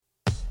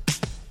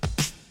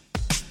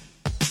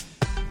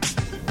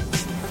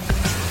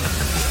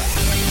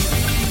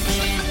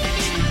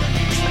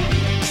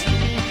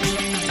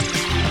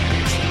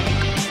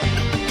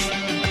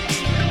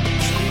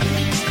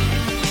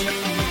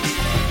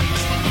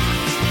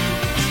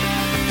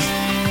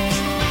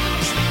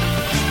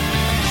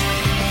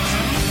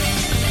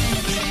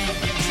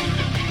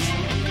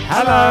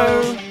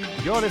Hello!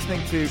 You're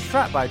listening to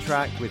Track by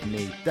Track with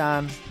me,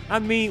 Dan.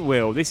 And me,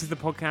 Will. This is the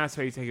podcast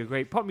where you take a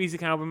great pop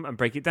music album and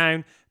break it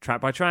down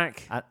track by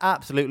track. And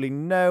absolutely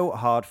no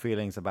hard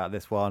feelings about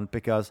this one,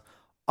 because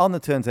on the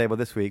turntable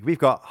this week, we've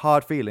got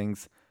Hard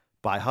Feelings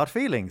by Hard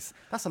Feelings.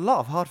 That's a lot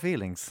of hard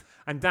feelings.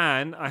 And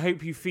Dan, I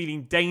hope you're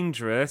feeling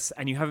dangerous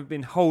and you haven't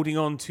been holding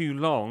on too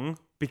long,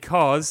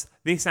 because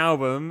this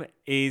album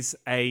is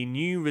a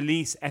new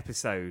release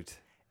episode.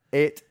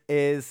 It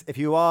is, if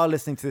you are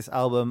listening to this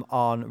album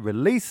on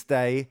release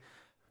day,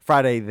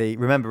 Friday, the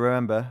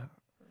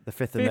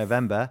 5th of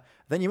November,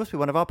 then you must be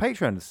one of our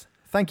patrons.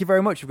 Thank you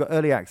very much. You've got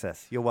early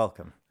access. You're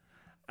welcome.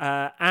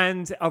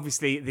 And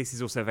obviously, this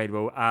is also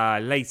available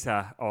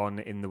later on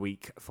in the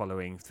week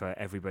following for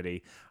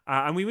everybody.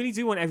 And we really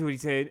do want everybody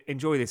to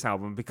enjoy this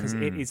album because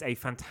it is a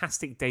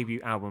fantastic debut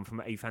album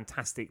from a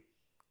fantastic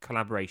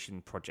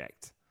collaboration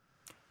project.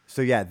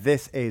 So yeah,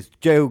 this is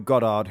Joe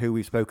Goddard, who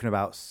we've spoken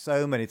about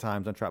so many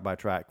times on Track by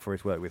Track for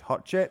his work with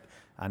Hot Chip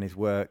and his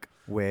work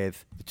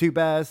with the Two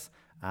Bears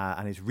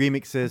and his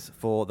remixes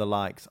for the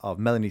likes of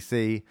Melanie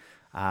C.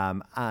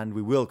 And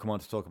we will come on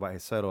to talk about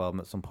his solo album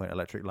at some point,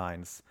 Electric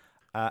Lines,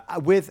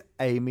 with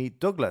Amy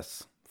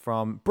Douglas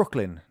from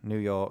Brooklyn, New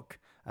York.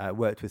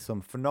 Worked with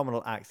some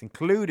phenomenal acts,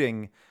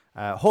 including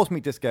Horse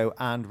Meat Disco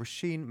and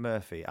Roisin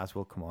Murphy, as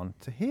we'll come on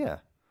to hear.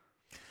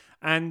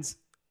 And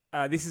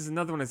this is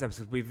another one of those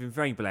episodes we've been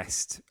very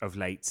blessed of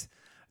late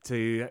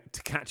to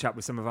catch up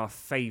with some of our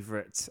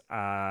favourite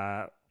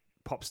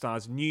pop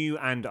stars, new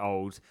and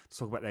old, to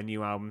talk about their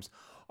new albums.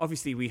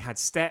 Obviously, we had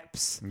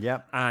Steps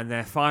and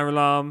their Fire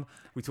Alarm.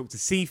 We talked to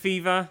Sea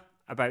Fever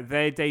about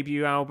their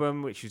debut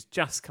album, which has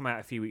just come out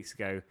a few weeks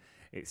ago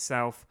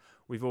itself.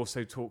 We've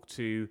also talked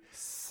to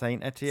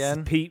Saint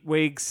Etienne, Pete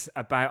Wiggs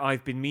about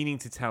I've Been Meaning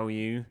to Tell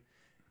You.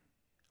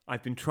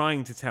 I've been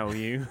trying to tell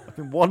you. I've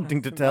been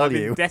wanting to tell I've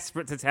you. been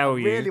desperate to tell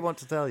you. I really want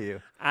to tell you.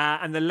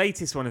 And the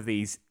latest one of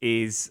these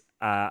is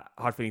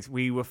Hard Feelings.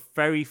 We were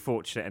very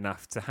fortunate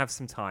enough to have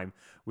some time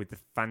with the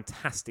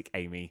fantastic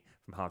Amy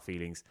from Hard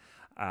Feelings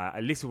a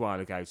little while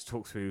ago to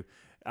talk through.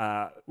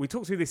 We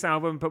talked through this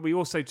album, but we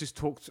also just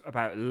talked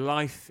about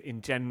life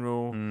in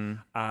general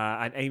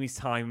and Amy's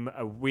time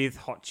with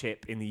Hot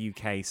Chip in the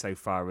UK so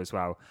far as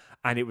well.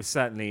 And it was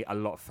certainly a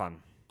lot of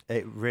fun.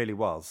 It really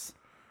was.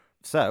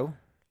 So,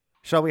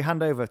 shall we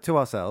hand over to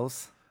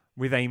ourselves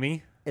with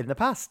Amy in the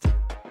past?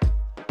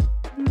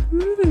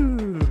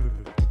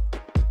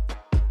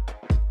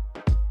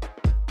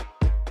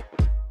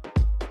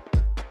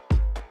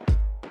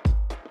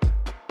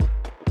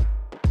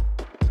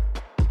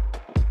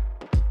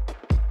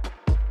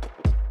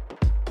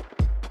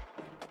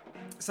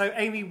 So,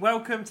 Amy,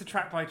 welcome to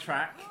Track by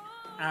Track.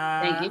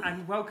 Thank you.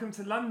 And welcome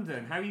to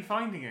London. How are you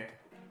finding it?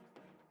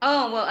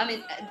 Oh, well, I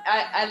mean,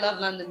 I love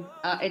London.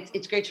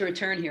 It's great to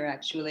return here,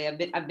 actually. I've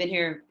been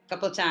here a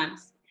couple of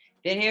times.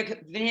 Been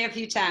here a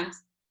few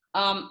times.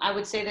 I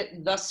would say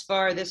that thus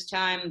far this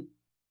time,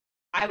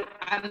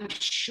 I'm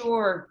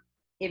sure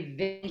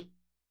eventually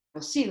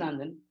we'll see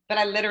London, but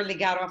I literally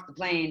got off the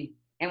plane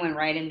and went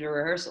right into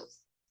rehearsals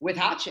with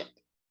Hot Chip.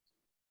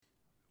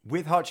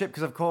 With Hot Chip,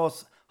 because of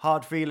course,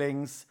 Hard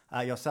Feelings,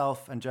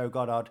 yourself and Joe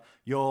Goddard,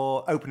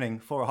 you're opening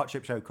for a Hot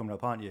Chip show coming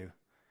up, aren't you?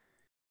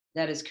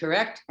 That is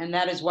correct. And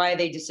that is why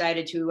they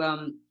decided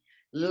to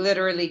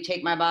literally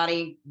take my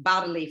body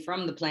bodily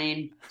from the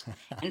plane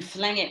and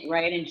fling it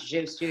right into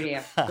Joe's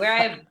studio, where I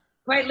have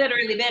quite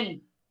literally been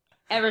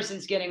ever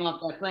since getting off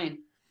that plane.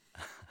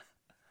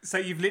 So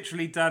you've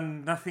literally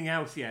done nothing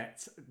else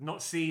yet?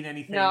 Not seen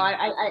anything? No,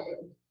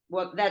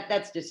 well,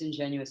 that's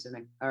disingenuous of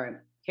me. All right.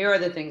 Here are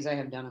the things I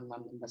have done in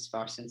London thus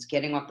far since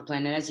getting off the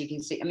plane. And as you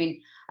can see, I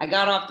mean, I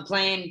got off the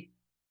plane,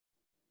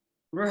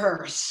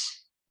 rehearse.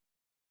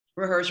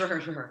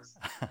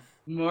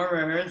 More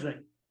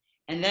rehearsing.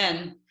 And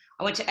then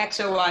I went to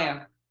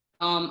XOYO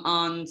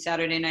on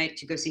Saturday night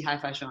to go see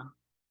Hi-Fi Sean.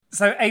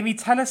 So, Amy,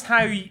 tell us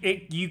how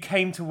you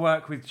came to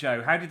work with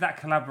Joe. How did that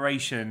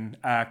collaboration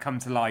come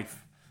to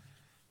life?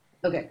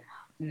 Okay.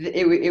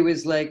 It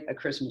was like a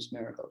Christmas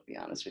miracle, to be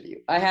honest with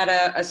you. I had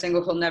a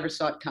single called Never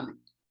Saw It Coming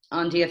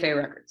on DFA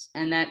Records,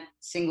 and that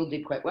single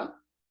did quite well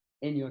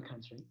in your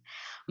country,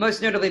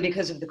 most notably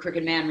because of the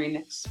Crooked Man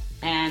remix.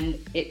 And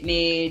it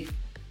made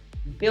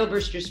Bill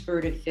Brewster's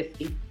Furtive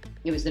 50.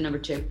 It was the number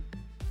 2.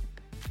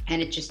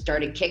 And it just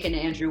started kicking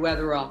Andrew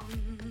Weatherall,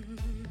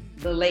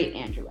 the late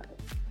Andrew Weatherall,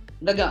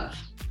 the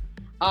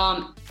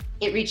Gov.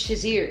 It reached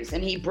his ears,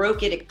 and he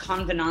broke it at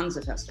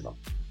Convenanza Festival.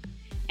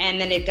 And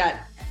then it got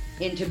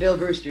into Bill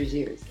Brewster's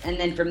ears. And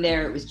then from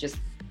there, it was just,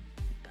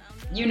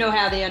 you know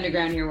how the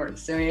underground here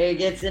works. So it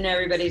gets in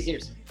everybody's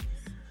ears.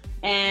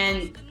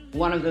 And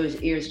one of those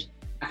ears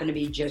happened to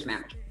be Joe's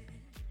manager.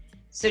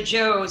 So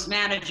Joe's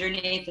manager,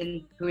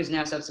 Nathan, who is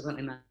now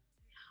subsequently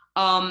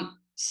mine,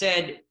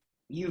 said,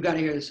 "You've got to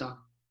hear the song,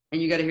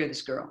 and you got to hear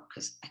this girl,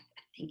 because I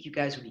think you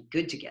guys would be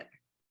good together."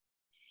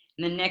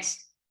 And the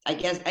next, I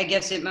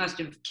guess it must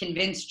have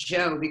convinced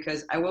Joe,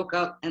 because I woke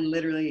up and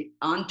literally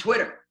on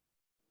Twitter,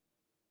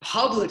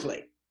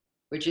 publicly,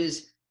 which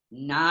is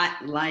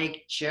not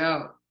like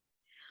Joe,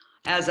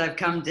 as I've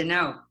come to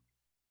know,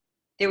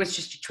 there was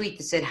just a tweet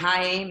that said,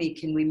 "Hi, Amy,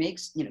 can we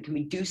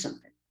do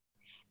something?"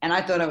 And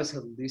I thought I was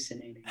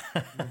hallucinating.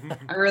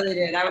 I really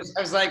did. I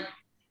was like,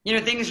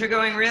 things were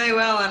going really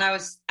well, and I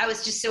was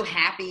just so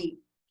happy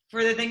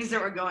for the things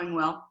that were going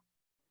well.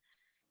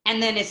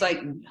 And then it's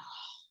like, no,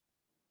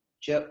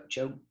 Joe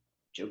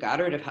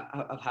Goddard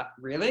of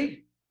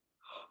really?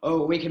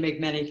 Oh, we can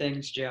make many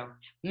things, Joe.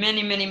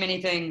 Many, many,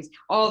 many things.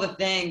 All the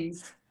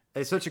things.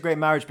 It's such a great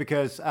marriage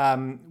because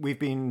we've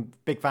been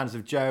big fans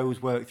of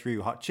Joe's work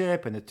through Hot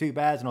Chip and the Two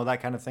Bears and all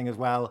that kind of thing as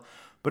well.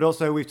 But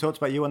also we've talked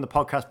about you on the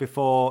podcast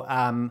before.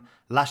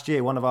 Last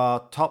year, one of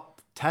our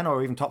top 10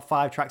 or even top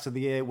 5 tracks of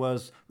the year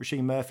was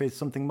Roisin Murphy's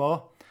Something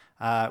More,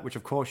 which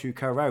of course you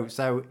co-wrote.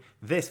 So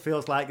this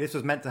feels like this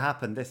was meant to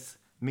happen. This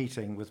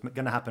meeting was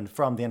going to happen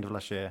from the end of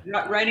last year.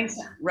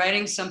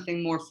 Writing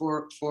Something More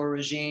for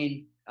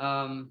Roisin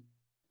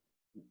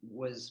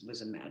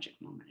was a magic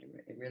moment.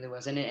 It really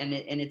was, and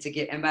it's a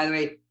gift. And by the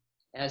way,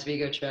 as we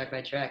go track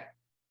by track,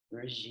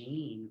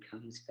 Roisin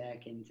comes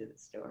back into the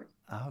story.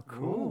 Oh,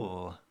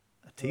 cool!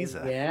 A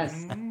teaser. Oh,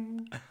 yes.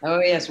 Oh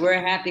yes, we're a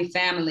happy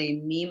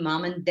family. Me,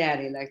 mom, and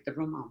daddy, like the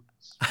Ramones.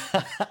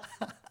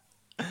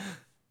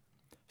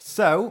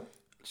 So,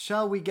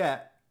 shall we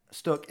get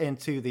stuck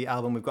into the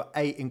album? We've got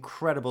 8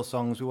 incredible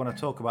songs. We want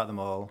to talk about them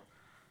all.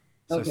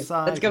 So, Okay,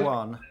 side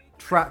 1,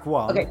 track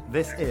 1. Okay.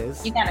 This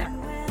is You got it.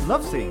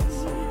 Love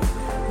Scenes.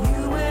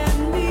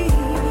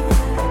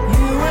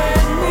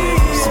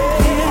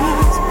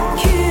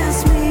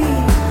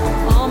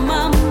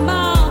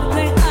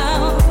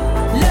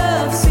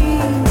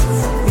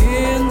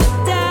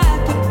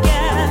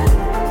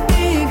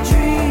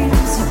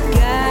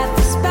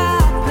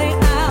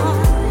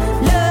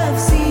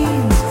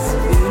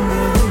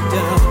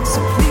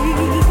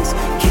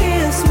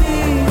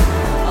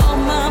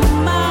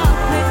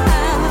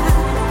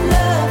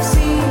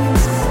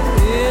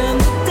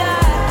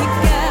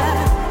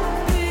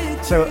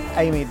 So,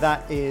 Amy,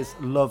 that is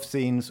Love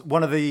Scenes.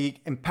 One of the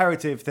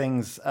imperative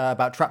things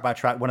about track by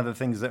track, one of the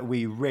things that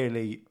we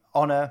really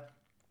honour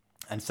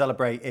and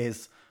celebrate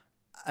is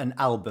an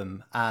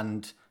album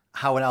and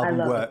how an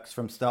album works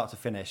from start to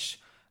finish.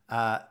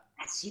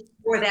 Bless you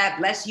for that.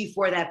 Bless you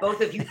for that.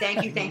 Both of you.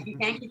 Thank you. Thank you.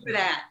 Thank you for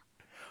that.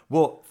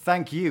 Well,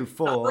 thank you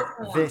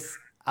for this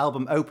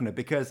album opener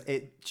because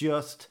the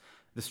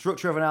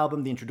structure of an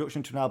album, the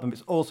introduction to an album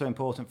is also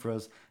important for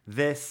us.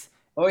 This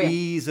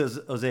eases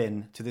us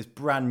in to this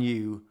brand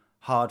new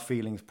Hard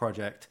Feelings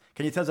project.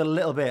 Can you tell us a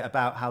little bit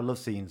about how Love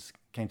Scenes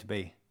came to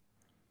be?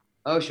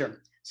 Oh,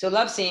 sure. So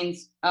Love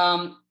Scenes,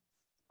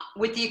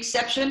 with the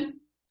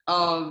exception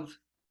of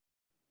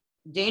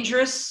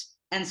Dangerous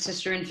and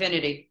Sister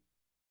Infinity,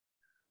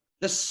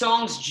 the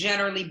songs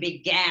generally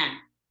began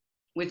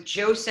with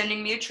Joe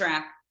sending me a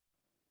track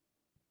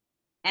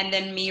and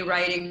then me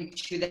writing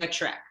to that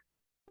track,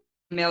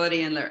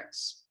 melody and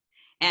lyrics.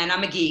 And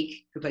I'm a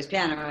geek who plays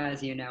piano,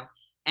 as you know.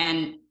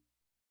 And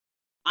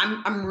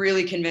I'm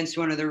really convinced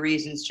one of the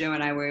reasons Joe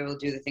and I were able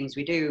to do the things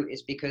we do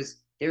is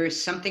because there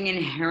is something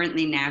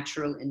inherently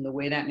natural in the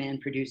way that man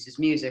produces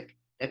music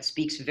that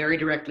speaks very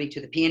directly to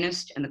the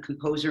pianist and the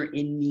composer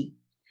in me.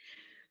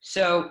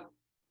 So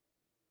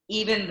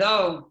even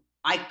though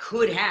I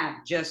could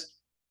have just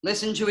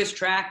listened to his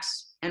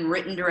tracks and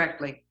written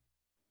directly,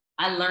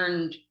 I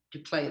learned to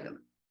play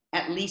them,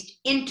 at least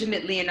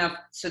intimately enough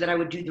so that I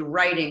would do the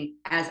writing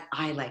as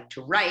I like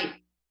to write,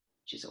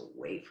 which is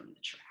away from the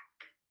track.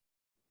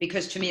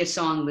 Because to me, a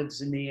song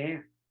lives in the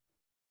air.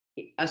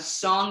 A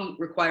song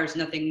requires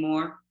nothing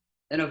more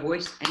than a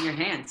voice and your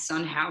hands.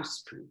 Son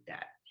House proved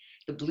that.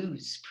 The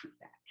blues proved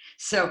that.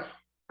 So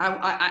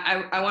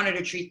I wanted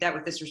to treat that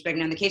with this respect.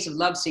 Now, in the case of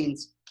Love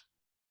Scenes,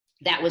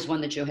 that was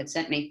one that Joe had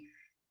sent me.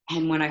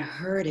 And when I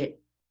heard it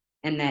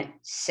and that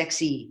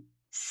sexy,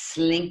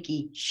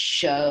 slinky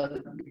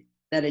chug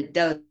that it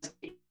does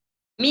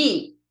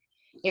me,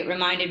 it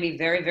reminded me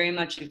very, very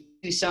much of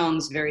 2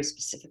 songs very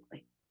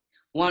specifically.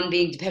 One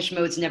being Depeche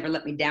Mode's Never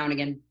Let Me Down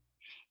Again,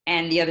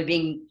 and the other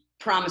being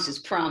Promises,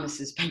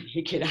 Promises by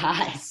Naked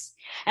Eyes.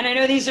 And I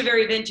know these are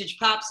very vintage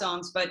pop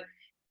songs, but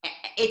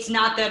it's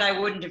not that I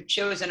wouldn't have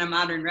chosen a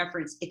modern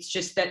reference. It's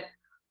just that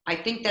I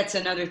think that's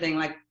another thing.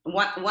 Like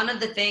one of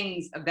the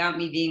things about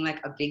me being like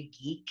a big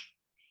geek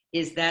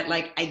is that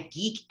like I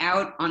geek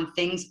out on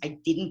things I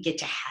didn't get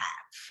to have.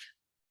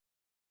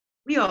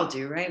 We all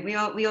do, right? We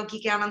all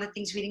geek out on the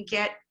things we didn't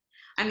get.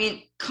 I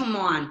mean, come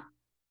on.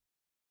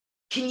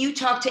 Can you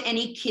talk to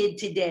any kid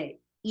today,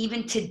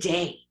 even in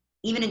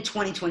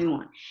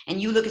 2021,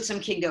 and you look at some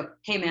kid and go,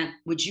 hey man,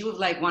 would you have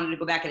like wanted to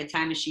go back in a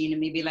time machine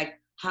and maybe like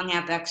hung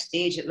out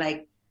backstage at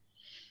like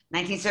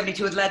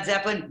 1972 with Led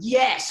Zeppelin?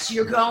 Yes,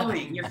 you're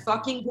going. You're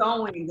fucking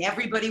going.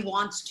 Everybody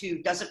wants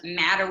to. Doesn't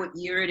matter what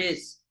year it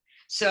is.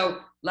 So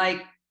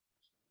like,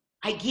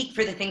 I geek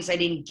for the things I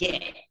didn't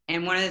get.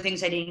 And one of the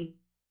things I didn't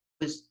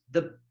was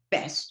the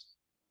best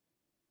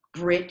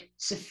Brit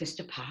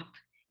Sophistopop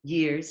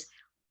years,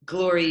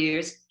 glory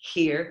years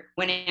here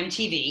when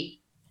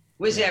MTV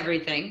was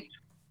everything.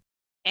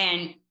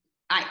 And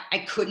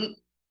I couldn't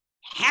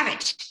have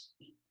it.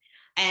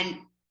 And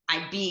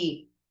I'd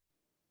be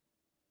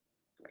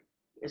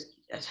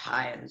as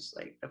high as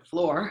like the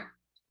floor.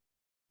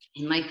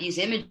 And like these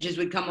images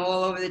would come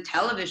all over the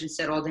television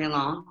set all day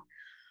long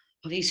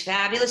of these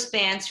fabulous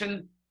bands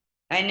from,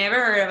 I never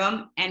heard of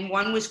them. And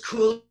one was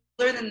cooler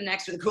than the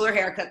next with a cooler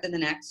haircut than the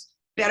next.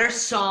 Better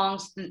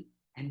songs and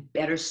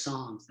better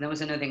songs. And that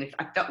was another thing.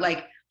 I felt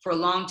like for a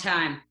long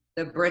time,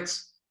 the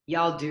Brits,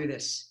 y'all do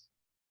this.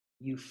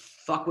 You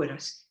fuck with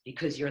us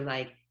because you're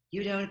like,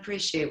 you don't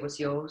appreciate what's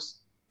yours.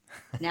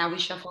 Now we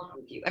shall fuck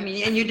with you. I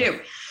mean, and you do.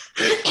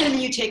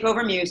 And you take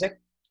over music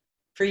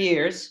for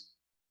years.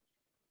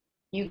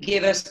 You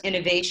give us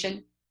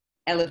innovation,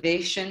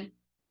 elevation,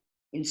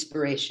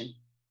 inspiration.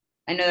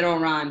 I know that all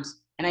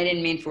rhymes, and I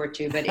didn't mean for it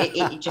to, but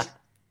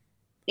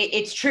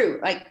it's true.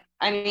 Like,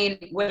 I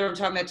mean, whether I'm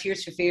talking about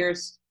Tears for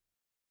Fears,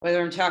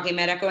 whether I'm talking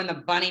about Echo and the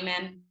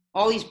Bunnymen,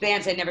 all these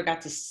bands I never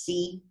got to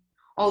see,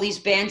 all these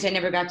bands I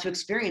never got to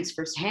experience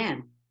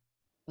firsthand.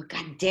 But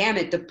God damn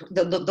it,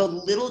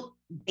 the little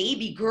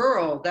baby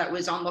girl that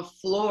was on the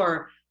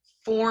floor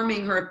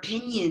forming her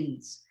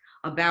opinions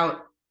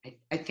about,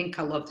 I think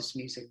I love this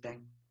music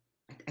thing.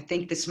 I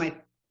think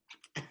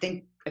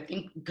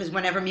because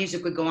whenever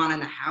music would go on in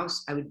the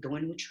house, I would go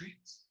into a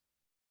trance.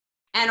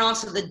 And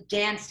also the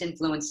dance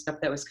influence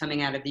stuff that was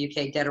coming out of the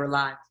UK, Dead or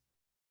Alive.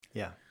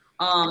 Yeah.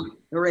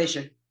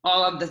 Erasure,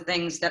 all of the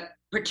things that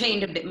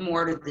pertained a bit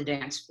more to the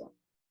dance floor.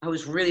 I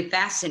was really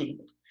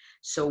fascinated.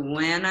 So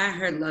when I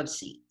heard Love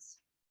Scenes,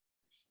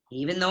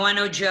 even though I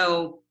know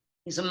Joe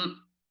is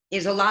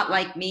a lot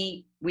like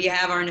me, we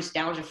have our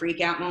nostalgia freak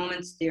out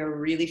moments. They're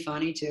really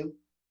funny too.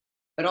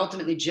 But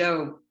ultimately,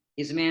 Joe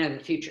is a man of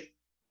the future.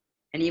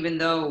 And even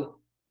though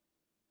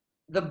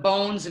the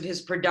bones of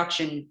his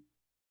production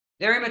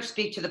very much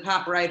speak to the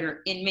pop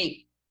writer in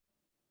me,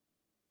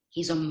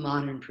 he's a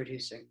modern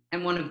producer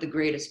and one of the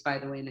greatest, by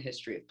the way, in the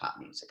history of pop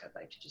music. I'd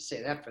like to just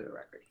say that for the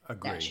record.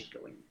 Agreed. That should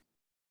go in.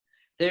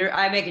 There,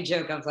 I make a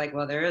joke. I was like,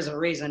 well, there is a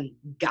reason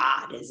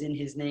God is in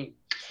his name.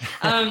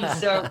 And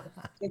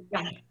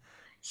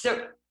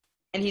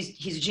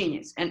he's a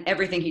genius, and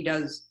everything he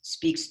does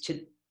speaks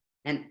to.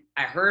 And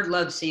I heard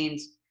Love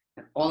Scenes,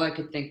 and all I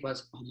could think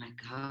was, oh my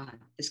God,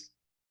 this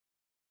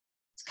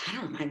kind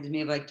of reminds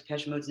me of like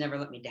Depeche Mode's Never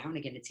Let Me Down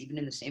Again. It's even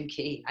in the same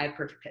key. I have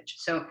perfect pitch.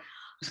 So I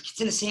was like, it's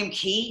in the same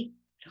key.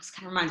 It also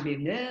kind of reminds me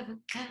of Never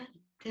Got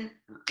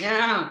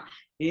Down.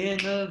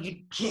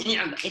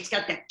 It's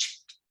got that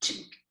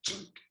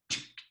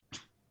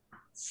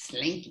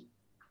slinky.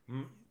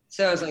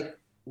 So I was like,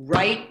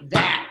 write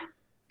that.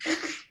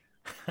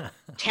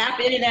 Tap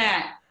into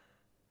that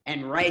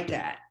and write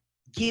that.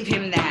 Give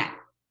him that.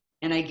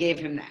 And I gave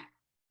him that.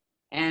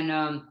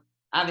 And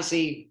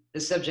obviously the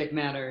subject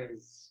matter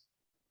is,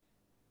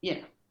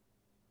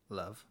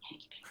 love.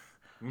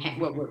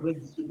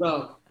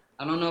 Well,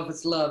 I don't know if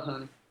it's love,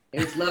 honey.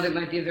 If it's love, it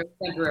might be a very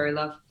temporary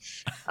love.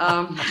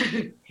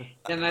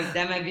 That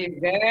might be a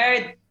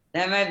very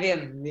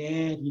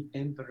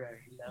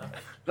temporary love.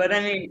 But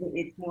I mean,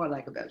 it's more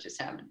like about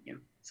just having,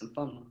 some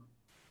fun.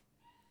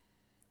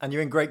 And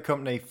you're in great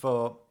company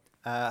for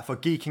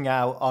geeking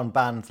out on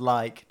bands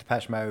like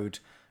Depeche Mode.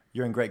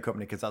 You're in great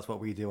company because that's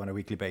what we do on a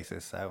weekly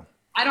basis. So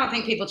I don't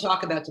think people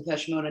talk about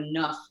Depeche Mode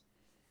enough.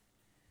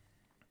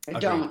 I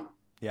don't.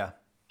 Yeah.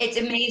 It's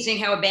amazing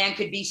how a band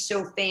could be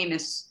so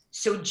famous,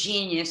 so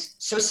genius,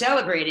 so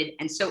celebrated,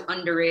 and so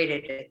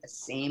underrated at the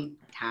same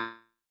time.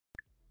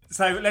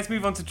 So let's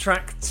move on to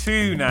track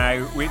 2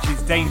 now, which is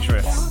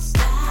Dangerous.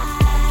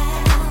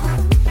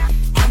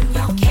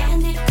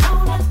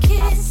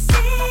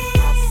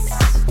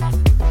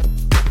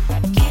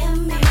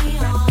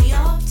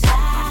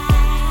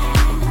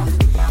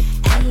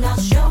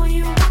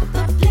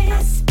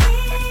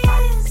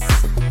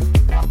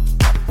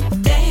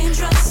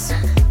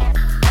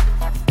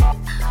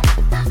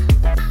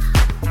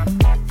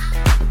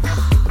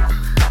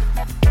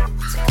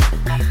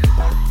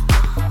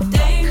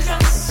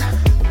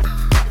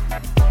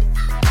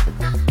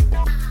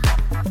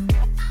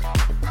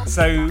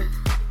 So,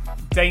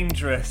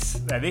 Dangerous.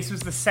 This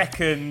was the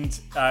second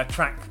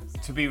track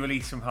to be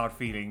released from Hard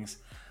Feelings.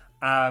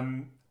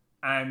 And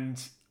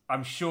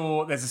I'm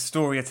sure there's a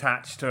story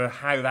attached to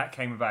how that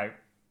came about.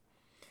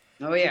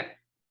 Oh, yeah.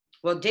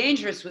 Well,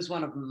 Dangerous was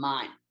one of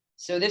mine.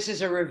 So this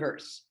is a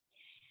reverse.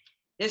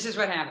 This is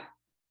what happened.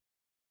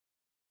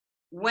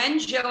 When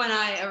Joe and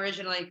I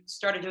originally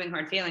started doing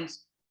Hard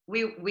Feelings,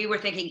 we were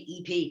thinking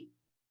EP.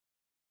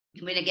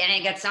 I mean, again,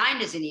 it got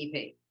signed as an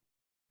EP.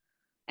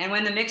 And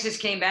when the mixes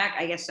came back,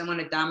 I guess someone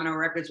at Domino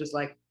Records was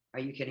like, are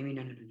you kidding me?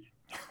 No.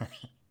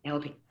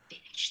 LP,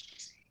 finish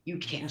this. You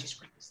can't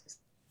just release this.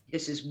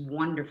 This is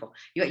wonderful.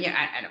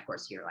 And of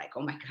course you're like,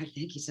 oh my God,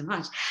 thank you so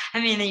much.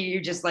 I mean,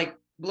 you're just like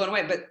blown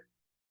away. But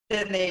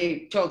then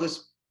they told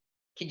us,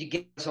 could you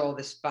give us all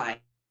this by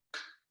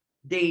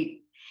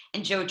date?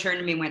 And Joe turned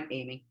to me and went,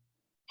 Amy,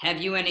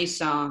 have you any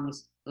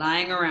songs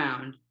lying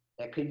around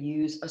that could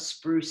use a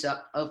spruce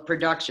up of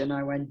production?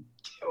 I went,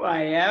 do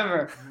I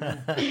ever?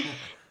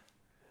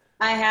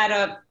 I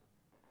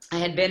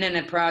had been in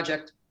a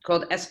project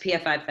called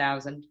SPF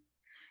 5000.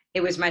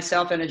 It was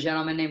myself and a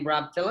gentleman named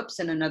Rob Phillips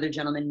and another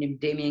gentleman named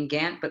Damian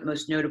Gant, but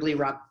most notably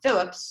Rob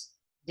Phillips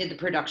did the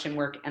production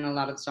work and a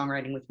lot of the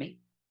songwriting with me.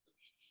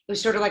 It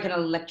was sort of like an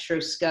electro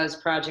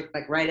scuzz project,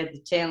 like right at the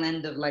tail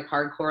end of like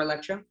hardcore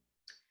electro.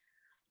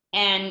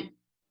 And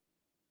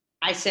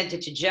I sent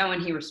it to Joe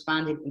and he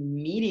responded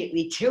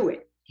immediately to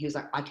it. He was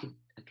like, I could.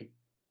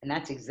 And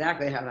that's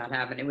exactly how that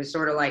happened. It was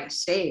sort of like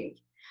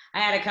saved. I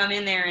had to come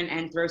in there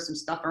and throw some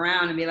stuff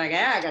around and be like,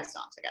 yeah, I got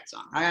songs.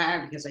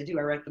 Because I do.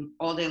 I write them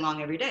all day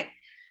long, every day.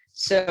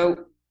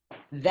 So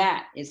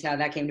that is how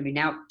that came to be.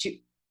 Now, to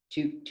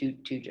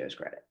Joe's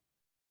credit.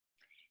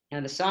 Now,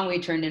 the song we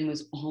turned in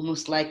was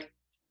almost like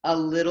a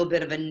little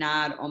bit of a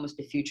nod, almost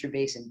to future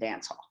bass and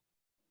dance hall.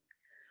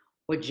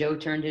 What Joe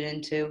turned it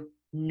into,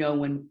 no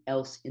one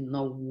else in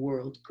the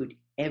world could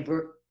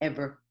ever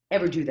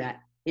do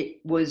that.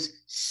 It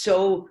was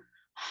so,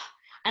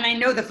 and I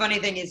know the funny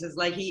thing is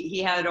like he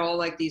had all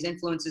like these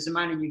influences in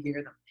mind and you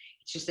hear them.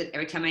 It's just that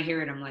every time I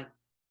hear it, I'm like,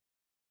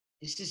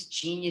 this is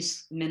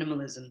genius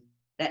minimalism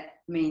that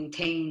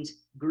maintains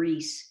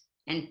grease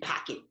and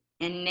pocket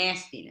and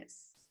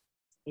nastiness.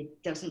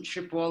 It doesn't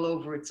trip all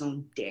over its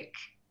own dick.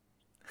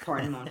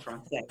 Pardon mon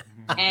français.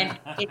 And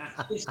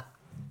it's just,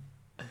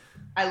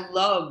 I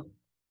love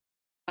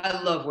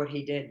what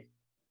he did.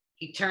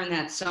 He turned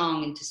that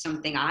song into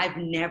something I've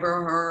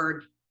never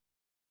heard.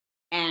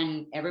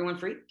 And everyone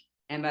freaked.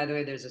 And by the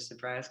way, there's a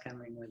surprise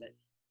coming with it.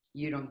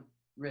 You don't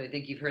really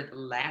think you've heard the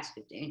last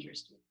bit,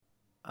 Dangerous.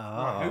 Oh,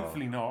 well,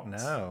 hopefully not.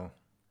 No.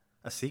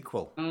 A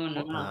sequel. Oh,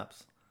 no.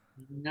 Perhaps.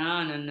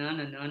 No.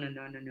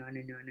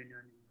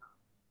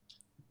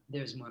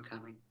 There's more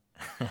coming.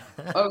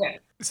 Okay.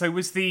 So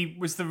was the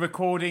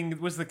recording,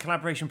 was the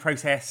collaboration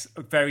process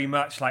very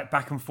much like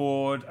back and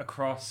forward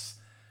across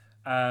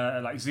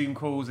like Zoom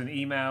calls and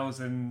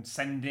emails and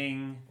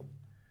sending?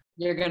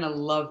 You're gonna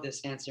love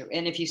this answer.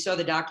 And if you saw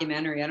the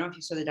documentary, I don't know if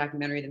you saw the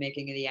documentary, The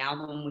Making of the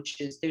Album, which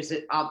is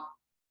I'll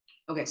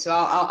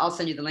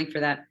send you the link for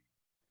that.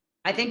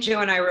 I think Joe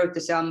and I wrote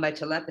this album by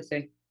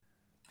telepathy.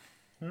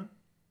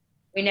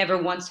 We never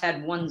once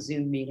had one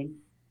Zoom meeting.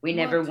 We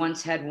never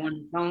once had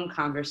one phone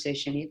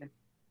conversation either.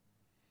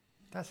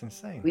 That's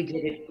insane. We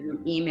did it through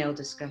email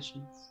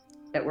discussions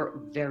that were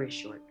very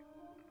short.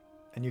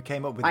 And you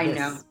came up with I this.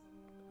 know.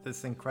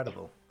 That's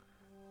incredible.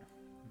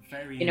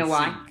 Very You know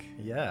why? sync.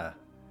 Yeah.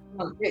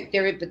 Well,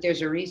 but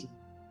there's a reason.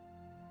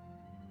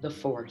 The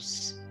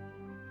Force.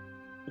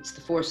 It's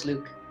the Force,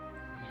 Luke.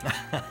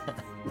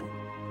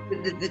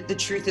 The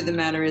truth of the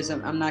matter is,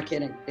 I'm not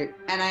kidding.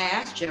 And I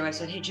asked Joe, I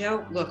said, hey,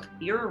 Joe, look,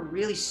 you're a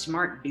really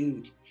smart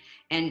dude.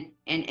 And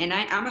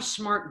I'm a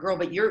smart girl,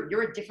 but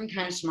you're a different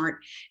kind of smart.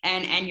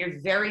 And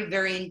you're very,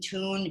 very in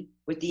tune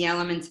with the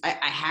elements. I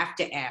have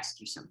to ask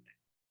you something.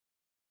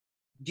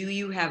 Do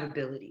you have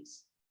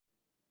abilities?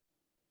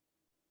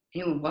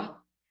 And he went, what? I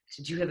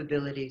said, do you have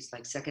abilities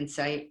like second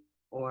sight?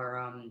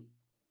 Or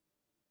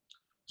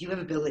do you have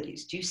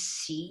abilities? Do you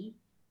see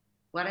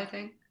what I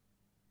think?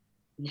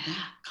 Nah,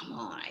 come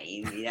on,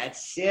 Amy,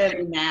 that's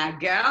silly now,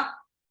 girl.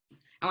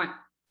 I went,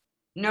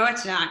 no,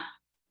 it's not.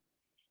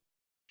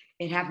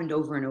 It happened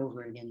over and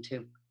over again,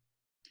 too.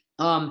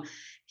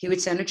 He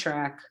would send a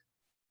track.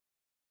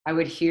 I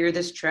would hear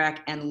this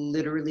track, and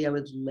literally I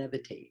would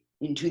levitate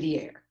into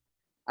the air.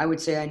 I would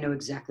say, I know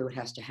exactly what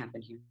has to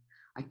happen here.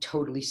 I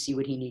totally see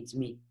what he needs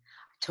me.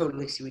 I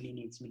totally see what he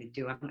needs me to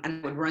do. And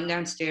I would run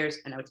downstairs,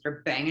 and I would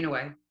start banging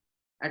away.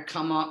 I'd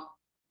come up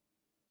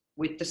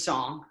with the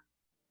song,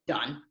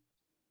 done,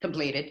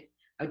 completed.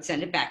 I would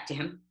send it back to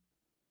him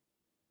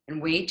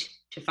and wait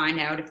to find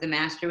out if the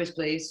master was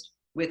pleased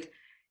with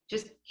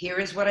just, here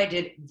is what I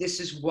did. This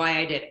is why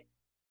I did it.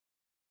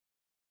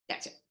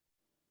 That's it.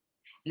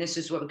 And this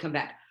is what would come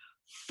back.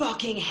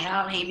 Fucking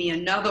hell, Amy,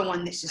 another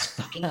one. This is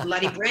fucking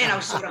bloody brilliant. I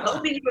was sort of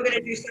hoping you were going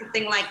to do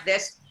something like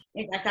this.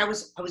 In fact, I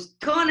was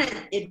going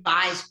to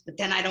advise, but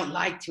then I don't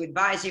like to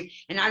advise you,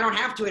 and I don't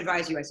have to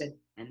advise you. I said,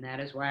 and that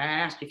is why I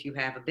asked if you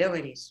have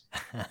abilities.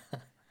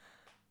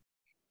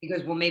 He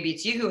goes, well, maybe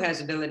it's you who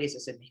has abilities. I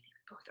said, maybe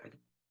we both are.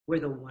 We're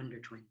the Wonder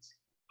Twins.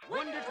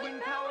 Wonder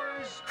Twin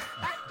powers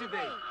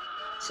activate.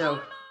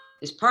 So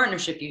this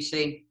partnership, you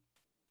see,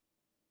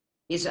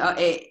 is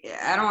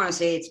I don't want to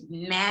say it's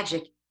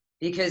magic,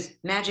 because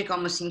magic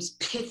almost seems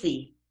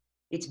pithy.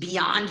 It's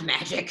beyond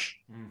magic.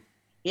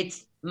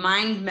 It's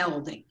mind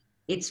melding.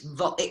 It's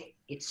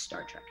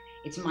Star Trek.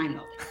 It's mind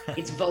melding.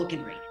 It's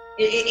Vulcanry.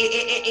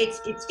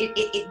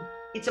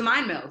 It's a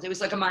mind meld. It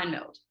was like a mind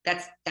meld.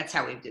 That's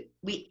how we did.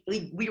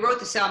 We wrote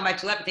this album by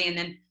telepathy, and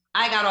then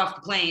I got off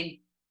the plane.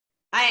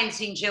 I hadn't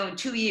seen Joe in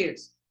 2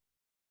 years.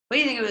 What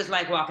do you think it was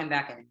like walking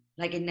back in?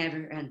 Like it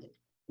never ended.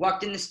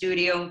 Walked in the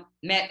studio,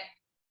 met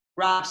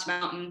Rob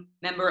Smountain,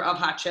 member of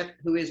Hot Chip,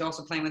 who is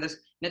also playing with us.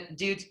 Met the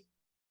dudes,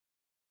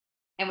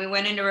 and we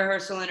went into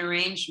rehearsal and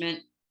arrangement,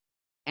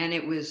 and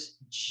it was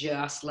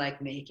just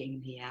like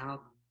making the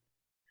album.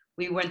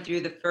 We went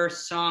through the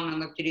first song and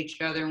looked at each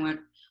other and went,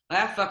 well,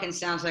 that fucking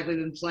sounds like we've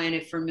been playing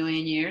it for a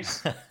million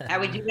years. How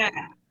we do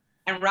that?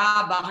 And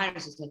Rob behind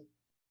us is like,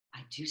 I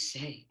do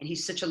say. And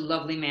he's such a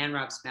lovely man,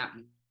 Rob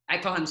Smountain. I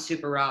call him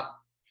Super Rob.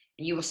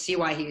 And you will see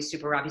why he is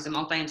Super Rob. He's a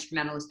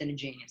multi-instrumentalist and a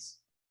genius.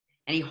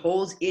 And he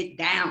holds it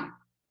down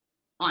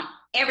on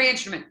every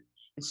instrument,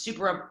 and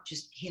super up.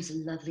 He has a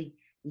lovely,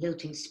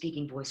 lilting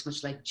speaking voice,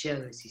 much like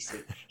Joe's. You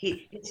see,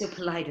 he's so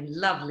polite and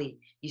lovely.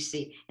 You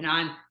see, and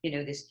I'm,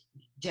 this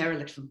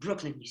derelict from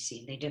Brooklyn. You see,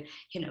 and they do,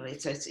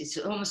 it's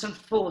almost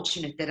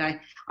unfortunate that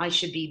I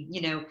should be,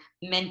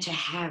 meant to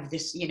have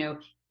this,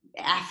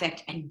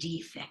 affect and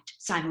defect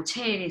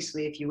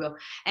simultaneously, if you will.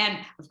 And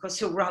of course,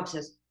 so Rob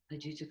says, I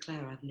do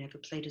declare I've never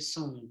played a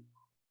song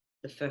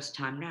the first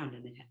time round,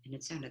 and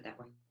it sounded that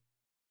way.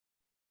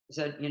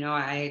 So,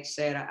 I hate to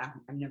say it,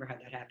 I've never had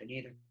that happen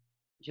either.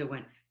 Joe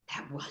went,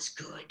 that was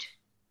good.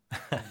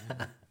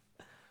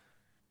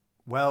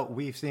 Well,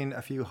 we've seen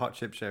a few Hot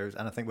Chip shows,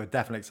 and I think we're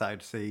definitely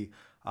excited to see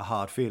a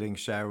Hard Feelings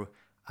show.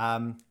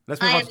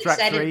 Let's move on to track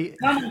 3.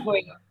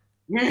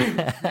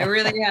 I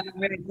really am.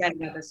 I'm really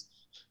excited about this.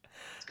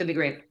 It's going to be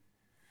great.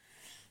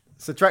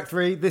 So track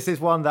 3, this is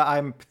one that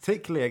I'm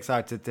particularly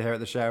excited to hear at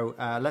the show.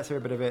 Let's hear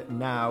a bit of it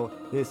now.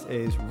 This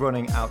is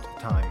Running Out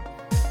of Time.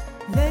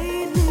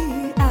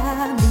 Lately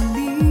I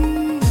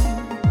believe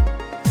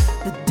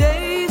the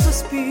days are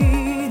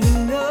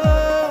speeding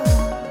up.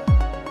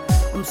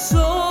 I'm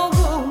so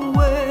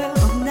aware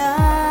of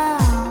now.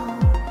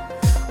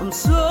 I'm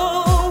so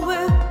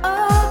aware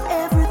of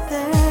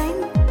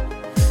everything.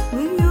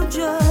 When you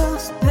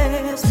just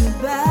pass me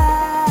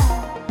by,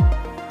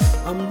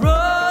 I'm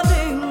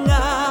running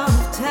out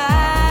of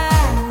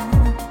time.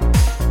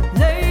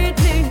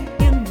 Lately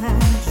in my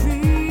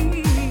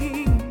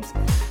dreams,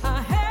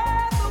 I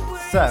have a way.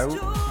 So,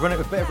 a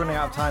bit of running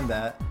out of time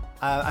there.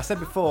 I said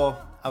before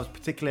I was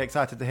particularly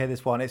excited to hear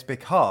this one. It's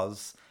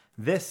because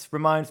this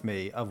reminds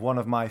me of one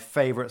of my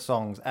favourite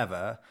songs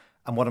ever,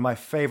 and one of my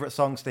favourite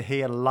songs to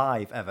hear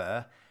live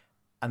ever,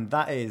 and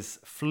that is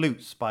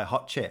Flutes by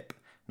Hot Chip.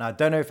 Now, I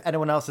don't know if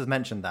anyone else has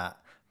mentioned that,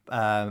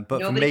 but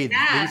Nobody for me,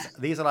 has.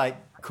 these are like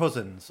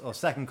cousins or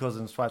second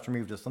cousins twice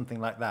removed or something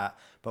like that.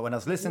 But when I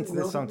was listening to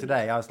this song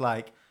today, I was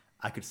like,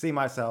 I could see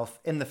myself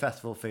in the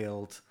festival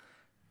field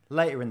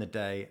later in the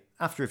day,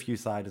 after a few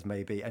ciders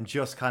maybe, and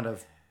just kind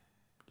of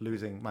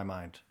losing my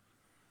mind.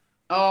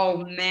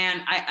 Oh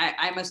man,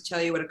 I must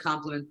tell you what a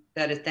compliment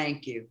that is.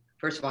 Thank you.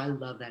 First of all, I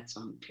love that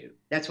song too.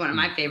 That's one of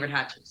my favorite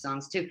Hot Chip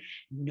songs too.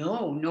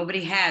 No,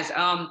 nobody has.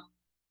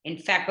 In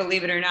fact,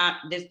 believe it or not,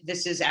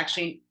 this is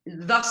actually,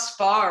 thus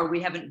far,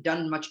 we haven't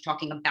done much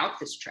talking about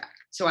this track.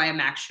 So I am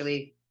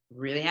actually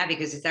really happy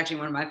because it's actually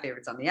one of my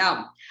favorites on the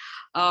album.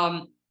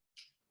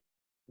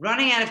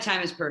 Running Out of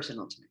Time is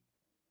personal to me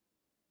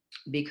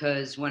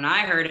because when I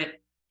heard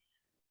it,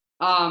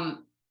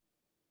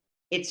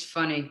 it's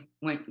funny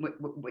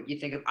what you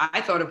think of.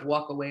 I thought of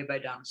Walk Away by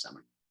Donna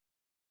Summer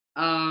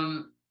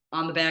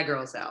on the Bad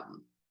Girls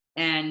album.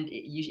 And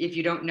if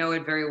you don't know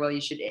it very well, you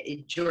should.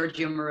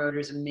 Giorgio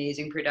Moroder's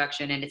amazing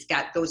production, and it's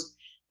got those,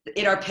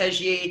 it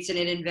arpeggiates and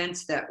it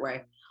invents that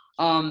way.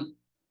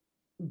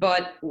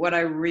 But what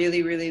I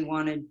really, really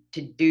wanted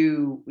to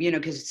do,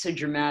 because it's so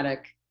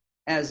dramatic,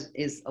 as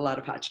is a lot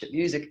of Hot Chip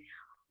music,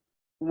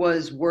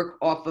 was work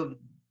off of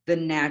the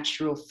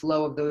natural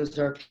flow of those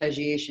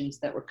arpeggiations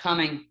that were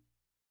coming.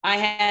 I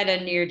had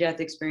a near-death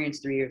experience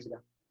 3 years ago,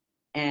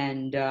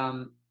 and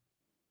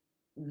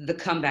the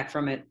comeback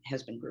from it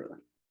has been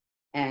grueling.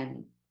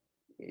 And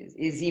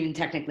is even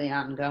technically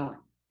ongoing.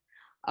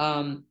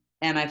 And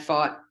I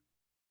fought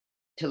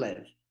to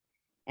live.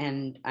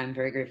 And I'm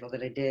very grateful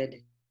that I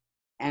did.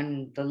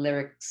 And the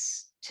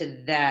lyrics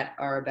to that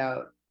are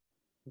about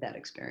that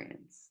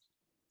experience.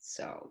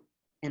 So,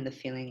 and the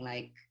feeling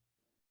like,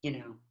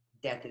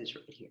 death is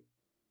right here.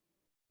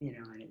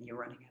 And you're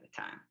running out of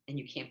time and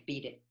you can't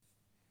beat it.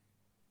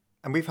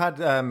 And we've had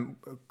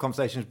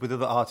conversations with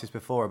other artists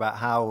before about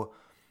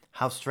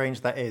how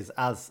strange that is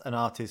as an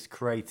artist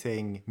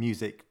creating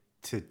music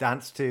to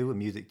dance to and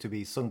music to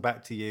be sung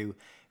back to you.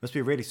 It must be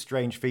a really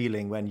strange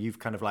feeling when you've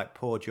kind of like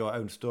poured your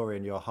own story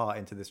and your heart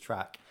into this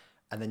track,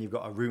 and then you've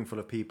got a room full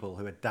of people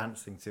who are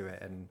dancing to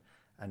it and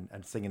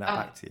singing that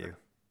back to you.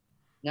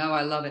 No,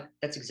 I love it.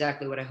 That's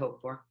exactly what I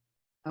hope for.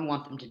 I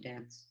want them to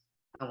dance.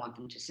 I want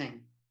them to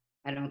sing.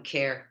 I don't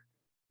care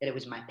that it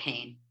was my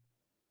pain.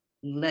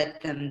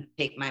 Let them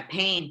take my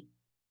pain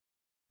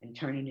and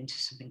turn it into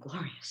something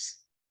glorious.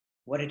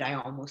 What did I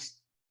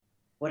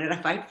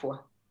fight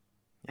for?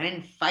 I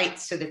didn't fight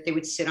so that they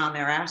would sit on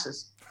their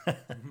asses.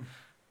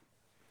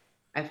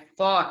 I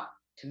fought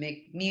to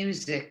make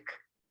music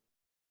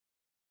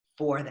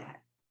for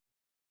that.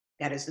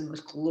 That is the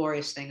most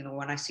glorious thing. And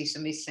when I see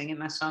somebody singing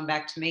my song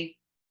back to me,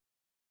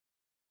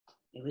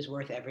 it was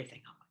worth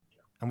everything.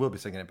 And we'll be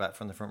singing it back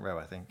from the front row,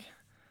 I think.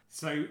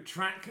 So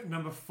track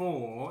number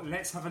 4,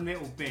 let's have a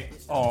little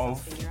bit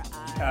of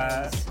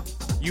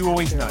You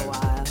Always Know.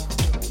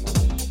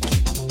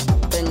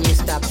 Then you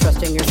stop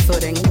trusting your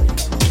footing.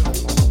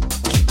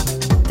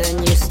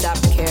 Then you stop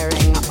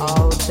caring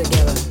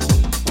altogether.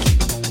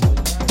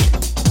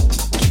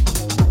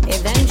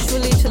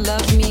 Eventually to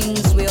love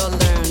means we all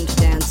learn to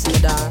dance in the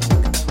dark.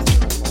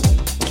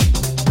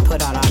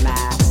 Put on our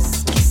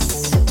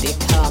masks.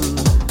 Become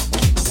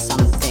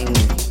something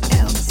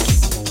else.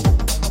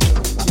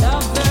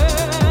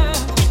 Lover,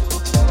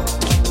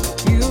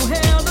 you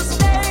held a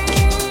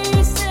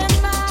space in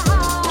my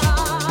heart.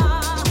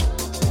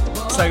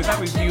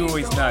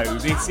 Joe,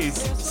 this is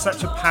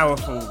such a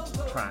powerful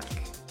track.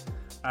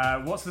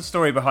 What's the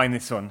story behind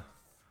this one?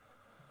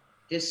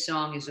 This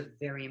song is a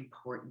very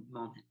important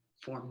moment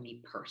for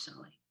me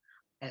personally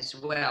as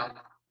well.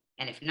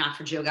 And if not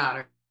for Joe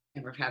Goddard, I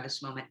never have had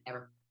this moment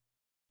ever.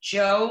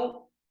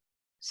 Joe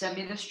sent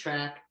me this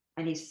track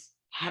and he's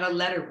had a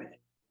letter with it.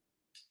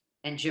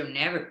 And Joe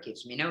never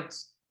gives me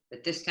notes.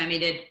 But this time he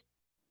did. He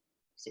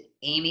said,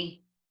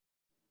 Amy,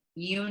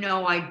 you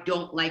know I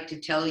don't like to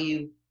tell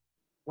you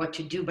what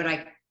to do, but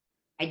I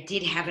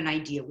did have an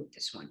idea with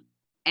this one.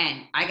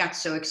 And I got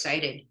so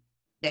excited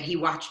that he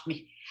watched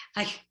me.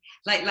 I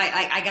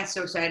got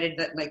so excited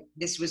that like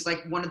this was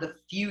like one of the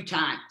few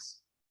times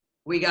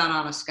we got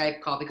on a Skype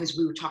call because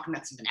we were talking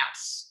about something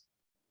else.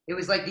 It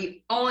was like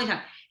the only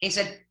time. He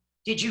said,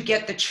 did you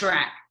get the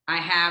track? I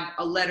have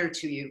a letter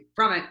to you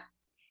from it.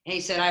 And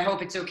he said, I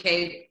hope it's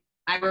okay.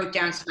 I wrote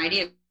down some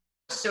ideas.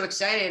 I was so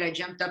excited. I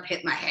jumped up,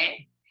 hit my head.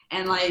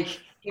 And like,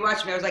 he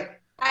watched me. I was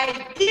like,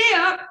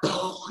 idea.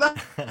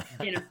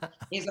 You know,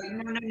 he's like,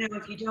 no.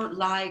 If you don't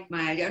like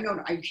my idea,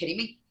 no, are you kidding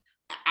me?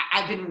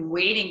 I've been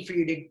waiting for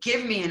you to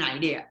give me an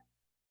idea.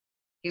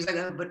 He's like,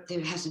 oh, but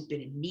there hasn't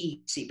been a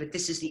need. See, but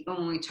this is the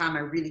only time I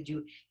really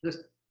do. He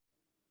goes,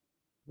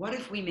 what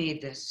if we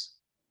made this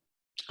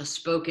a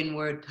spoken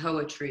word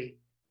poetry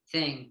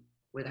thing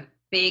with a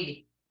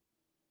big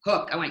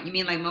hook? I went, you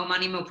mean like Mo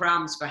Money, Mo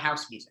Problems for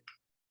house music?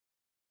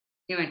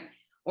 He went,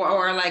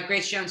 or like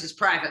Grace Jones's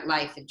Private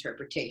Life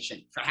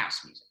interpretation for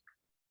house music.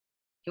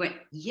 He went,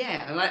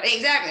 yeah,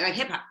 exactly, like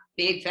hip hop,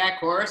 big fat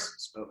chorus,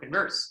 spoken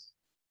verse.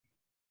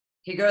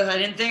 He goes, I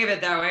didn't think of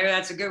it that way.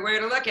 That's a good way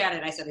to look at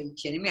it. I said, are you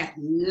kidding me? I'd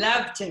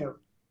love to.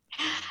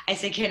 I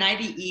said, can I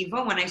be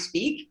evil when I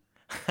speak?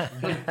 So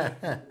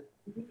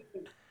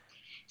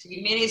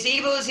you mean as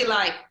evil as you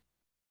like.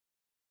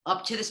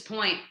 Up to this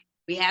point,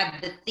 we had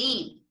the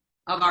theme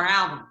of our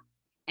album.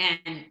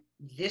 And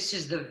this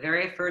is the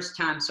very first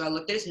time. So I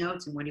looked at his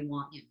notes and what do you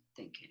want? You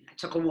thinking. I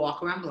took a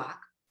walk around block.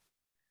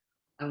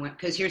 I went,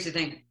 because here's the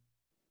thing.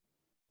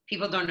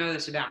 People don't know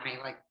this about me.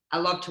 Like, I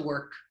love to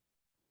work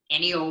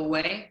any old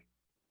way.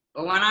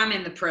 But when I'm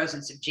in the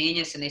presence of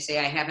genius and they say,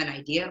 I have an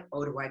idea,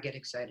 oh, do I get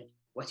excited?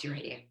 What's your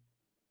idea?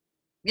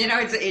 You know,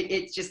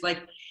 it's just like,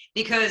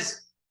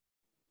 because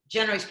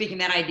generally speaking,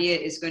 that idea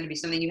is going to be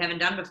something you haven't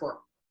done before.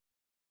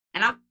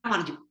 And I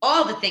want to do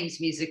all the things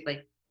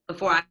musically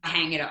before I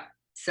hang it up.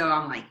 So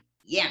I'm like,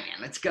 yeah,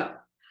 man, let's go.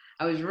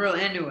 I was real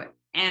into it.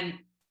 And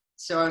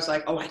so I was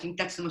like, oh, I think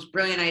that's the most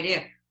brilliant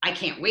idea. I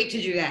can't wait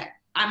to do that.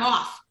 I'm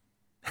off.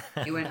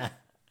 He went,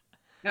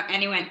 no,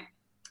 and he went,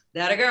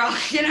 that a girl,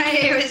 you know,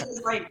 it was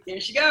just like, there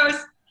she goes.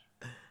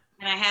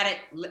 And I had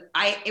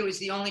it was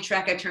the only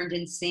track I turned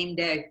in same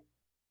day.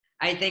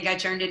 I think I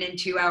turned it in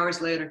 2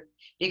 hours later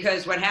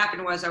because what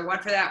happened was I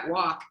went for that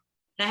walk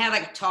and I had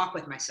like a talk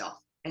with myself.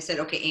 I said,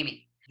 okay,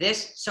 Amy,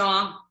 this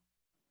song,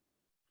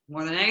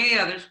 more than any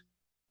others,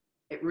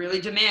 it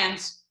really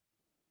demands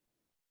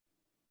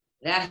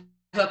that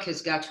hook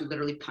has got to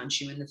literally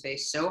punch you in the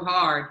face so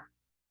hard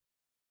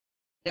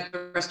that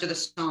the rest of the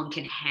song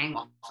can hang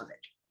off of it.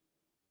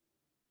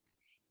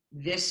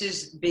 This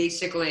is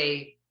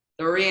basically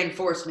the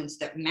reinforcements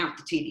that mount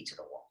the TV to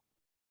the wall,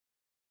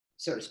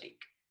 so to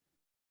speak.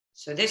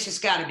 So this has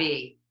got to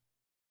be,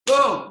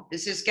 boom,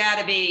 this has got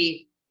to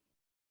be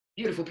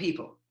Beautiful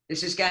People.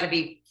 This has got to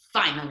be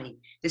Finally.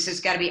 This has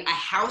got to be a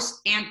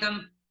house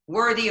anthem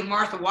worthy of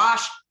Martha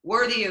Wash,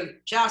 worthy of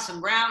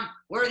Jocelyn Brown,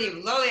 worthy of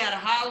Lolita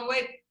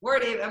Holloway,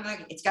 worthy of, I'm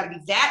like, it's got to be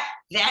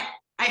that,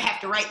 I have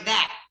to write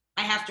that.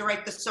 I have to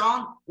write the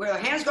song where our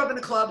hands go up in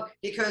the club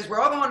because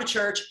we're all going to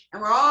church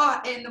and we're all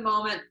in the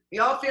moment. We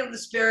all feel the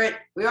spirit.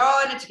 We're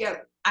all in it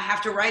together. I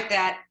have to write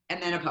that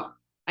and then a poem.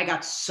 I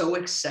got so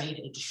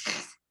excited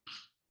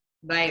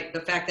by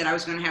the fact that I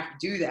was going to have to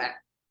do that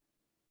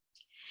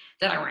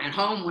I ran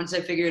home once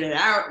I figured it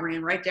out,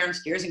 ran right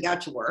downstairs and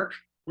got to work,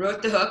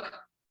 wrote the hook.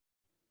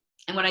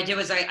 And what I did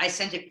was I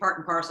sent it part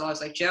and parcel. I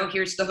was like, Joe,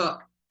 here's the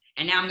hook.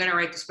 And now I'm going to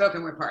write the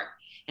spoken word part.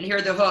 And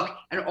here the hook.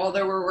 And all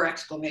there were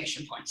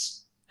exclamation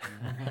points.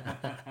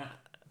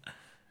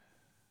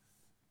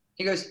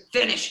 He goes,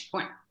 finish.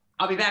 Point.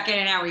 I'll be back in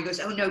an hour. He goes,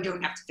 oh, no,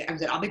 don't have to. I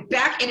said, I'll be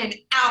back in an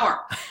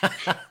hour.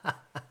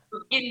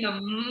 In the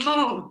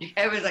mood.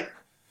 I was like,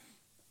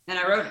 and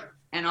I wrote it.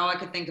 And all I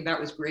could think about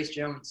was Grace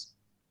Jones.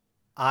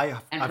 I've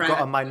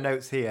got on my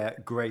notes here,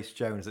 Grace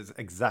Jones. It's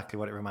exactly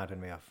what it reminded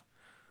me of.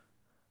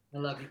 I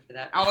love you for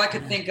that. All I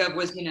could think of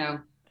was, you know,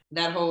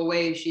 that whole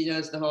way she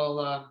does the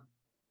whole,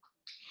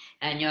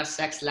 and your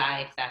sex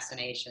life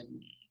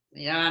fascination.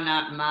 You're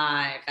not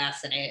my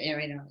fascination.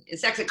 You know,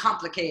 sex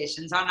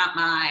complications are not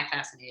my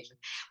fascination.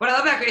 What I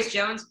love about Grace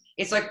Jones,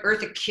 it's like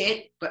Eartha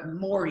Kitt, but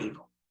more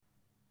evil.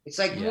 It's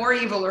like more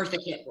evil Eartha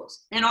Kitt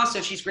was. And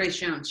also she's Grace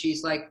Jones.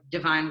 She's like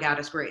divine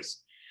goddess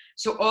Grace.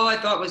 So all I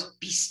thought was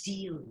be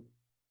steely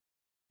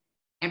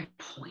and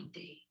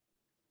pointy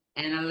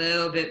and a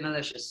little bit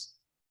malicious.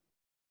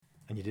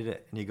 And you did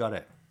it, and you got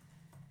it.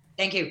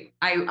 Thank you.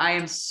 I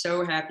am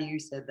so happy you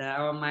said that.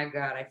 Oh my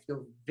God, I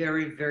feel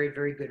very, very,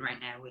 very good right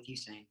now with you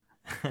saying that.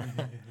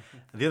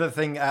 The other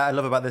thing I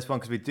love about this one,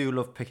 because we do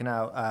love picking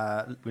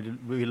out,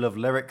 we love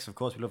lyrics, of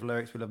course, we love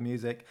lyrics, we love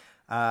music.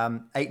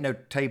 Ain't no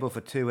table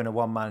for two in a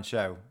one-man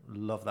show.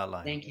 Love that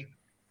line. Thank you.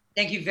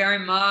 Thank you very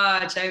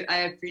much.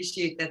 I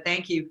appreciate that.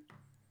 Thank you.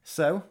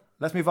 So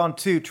let's move on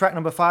to track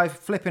number 5,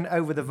 flipping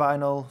over the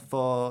vinyl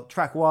for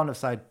track 1 of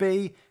side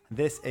B.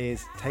 This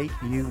is Take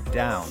You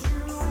Down. I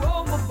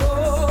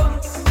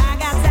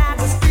got time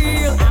to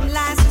steal. I'm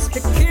licensed to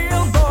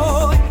kill,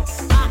 boy.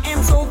 I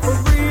am so for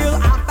real.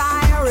 I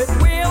fire at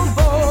will,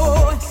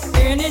 boy.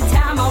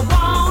 Anytime I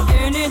want,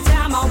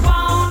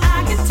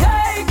 I can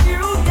take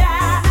you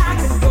down. I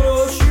can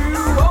push you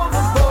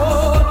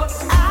overboard.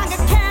 I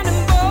got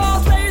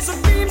cannonballs, laser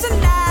beams,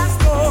 and knives,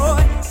 boy.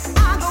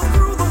 I go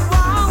through the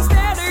walls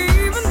that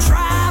even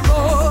try,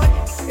 boy.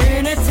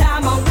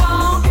 Anytime I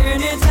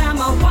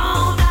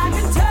want, I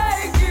can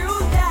take you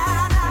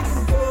down. I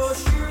can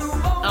push you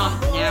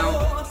overboard.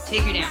 Now,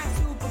 Take You Down.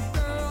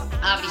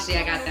 Obviously,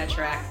 I got that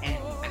track, and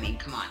I mean,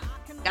 come on.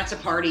 That's a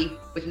party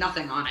with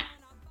nothing on it.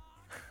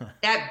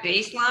 That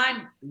bass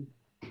line,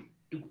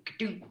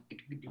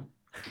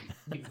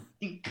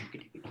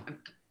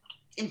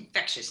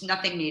 infectious.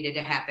 Nothing needed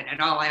to happen at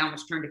all. I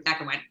almost turned it back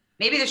and went,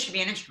 maybe this should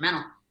be an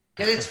instrumental,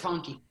 because it's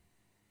funky.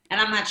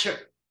 And I'm not sure.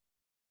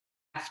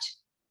 Daft,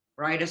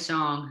 write a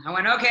song. I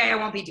went, okay, I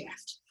won't be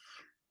daft.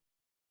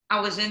 I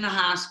was in the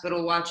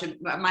hospital watching,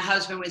 my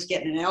husband was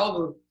getting an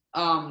elbow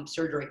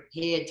surgery.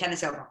 He had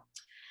tennis elbow.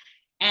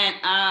 And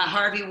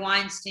Harvey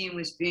Weinstein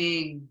was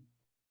being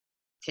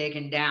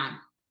taken down.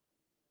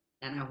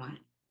 And I went,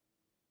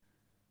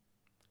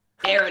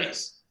 there it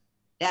is.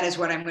 That is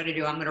what I'm going to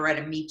do. I'm going to write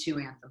a Me Too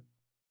anthem.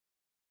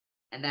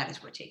 And that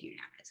is what Take You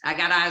Down is. I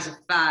got eyes of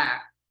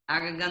fire. I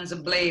got guns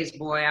ablaze,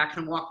 boy. I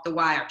can walk the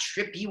wire,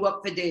 trip you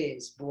up for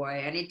days,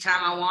 boy.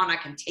 Anytime I want, I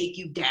can take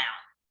you down.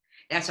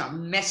 That's our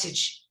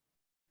message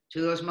to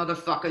those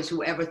motherfuckers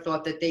who ever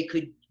thought that they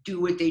could do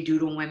what they do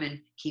to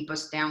women, keep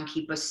us down,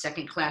 keep us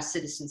second-class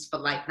citizens for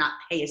life, not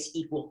pay us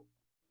equal.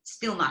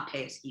 Still not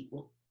pay us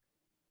equal.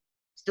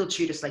 Still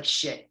treat us like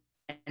shit.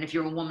 And if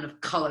you're a woman of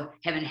color,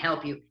 heaven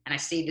help you. And I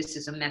say this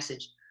as a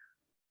message.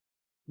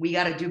 We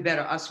got to do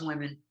better, us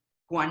women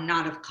who are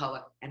not of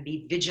color, and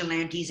be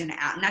vigilantes and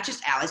not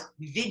just allies,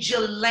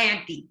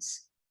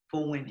 vigilantes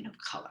for women of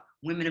color.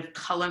 Women of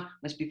color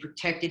must be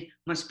protected,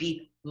 must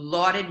be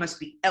lauded, must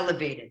be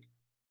elevated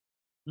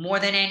more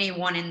than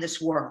anyone in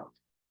this world.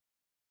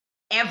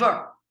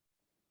 Ever.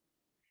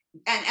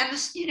 And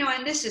this, you know,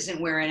 and this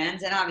isn't where it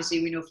ends. And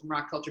obviously we know from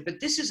rock culture, but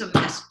this is a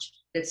message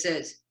that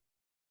says,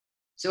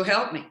 so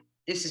help me.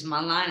 This is my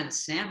line in the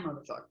sand,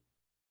 motherfucker.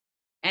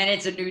 And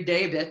it's a new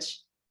day, bitch.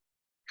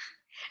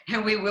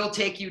 And we will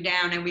take you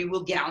down, and we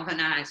will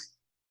galvanize.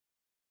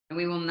 And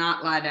we will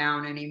not lie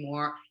down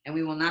anymore. And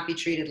we will not be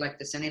treated like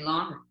this any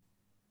longer.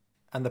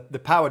 And the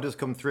power does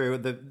come through.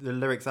 The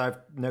lyrics I've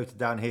noted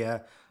down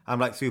here, I'm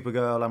like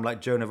Supergirl, I'm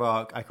like Joan of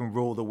Arc, I can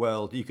rule the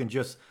world. You can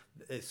just,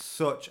 it's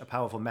such a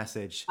powerful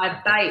message. I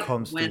bite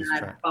comes when I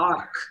track.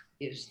 bark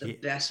is the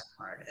best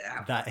part of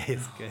that. That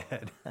is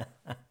good.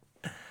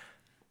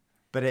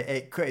 But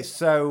it's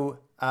so,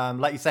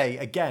 like you say,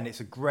 again, it's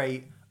a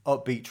great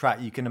upbeat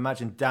track. You can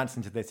imagine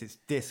dancing to this. It's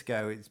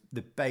disco,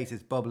 the bass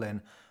is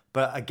bubbling.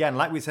 But again,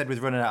 like we said with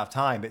Running Out of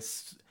Time,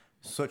 it's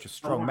such a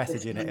strong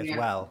message in it as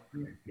well.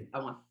 I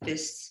want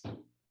fists.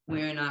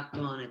 We're not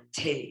going to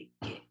take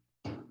it.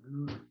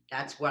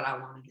 That's what I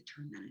wanted to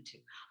turn that into.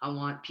 I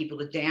want people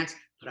to dance,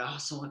 but I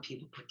also want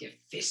people to put their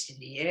fist in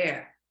the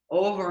air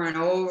over and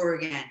over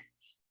again.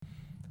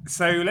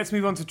 So let's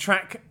move on to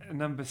track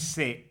number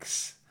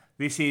 6.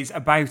 This is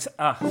About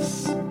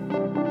Us.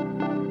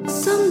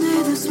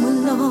 Someday this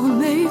will all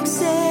make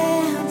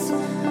sense.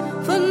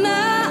 For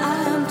now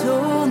I'm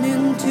torn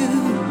in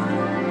two.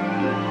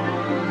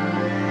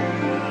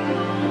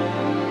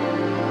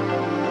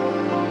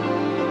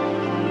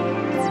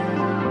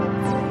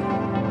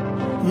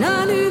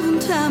 Not even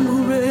time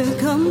will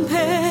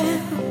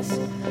recompense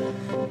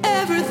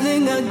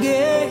everything I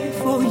gave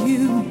for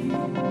you.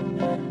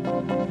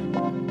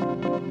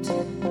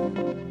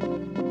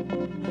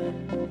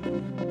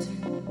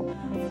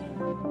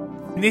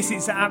 This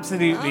is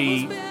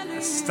absolutely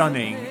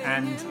stunning,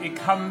 and it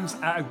comes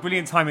at a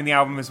brilliant time in the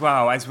album as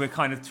well, as we're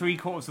kind of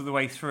 3/4 of the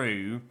way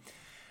through.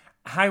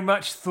 How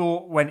much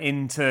thought went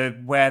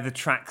into where the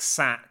track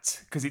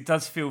sat? Because it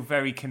does feel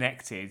very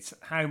connected.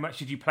 How much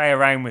did you play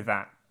around with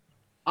that?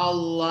 A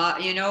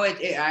lot. You know,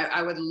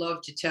 I would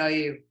love to tell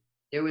you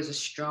there was a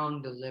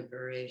strong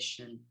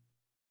deliberation.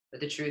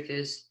 But the truth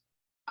is,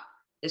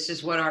 this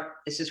is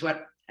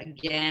what,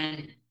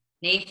 again,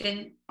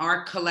 Nathan,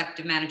 our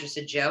collective manager,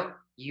 said, Joe,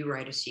 you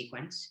write a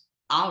sequence.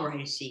 I'll write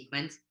a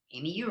sequence.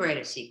 Amy, you write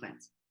a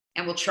sequence.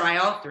 And we'll try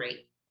all three. And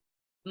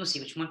we'll see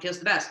which one feels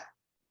the best.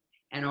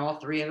 And all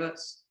three of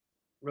us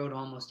wrote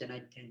almost an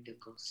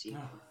identical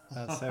sequence.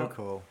 That's so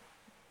cool.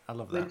 I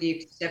love that. With the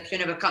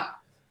exception of a cut.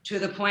 To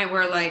the point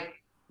where, like,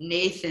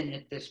 Nathan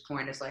at this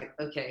point is like,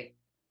 okay,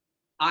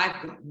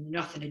 I've got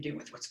nothing to do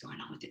with what's going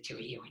on with the two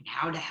of you. And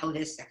how the hell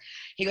is that?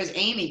 He goes,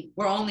 Amy,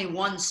 we're only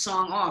one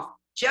song off.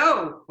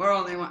 Joe, we're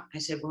only one. I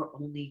said, we're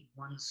only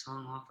one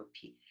song off of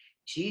Pete.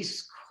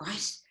 Jesus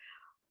Christ.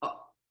 Oh,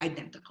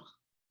 identical.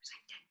 It was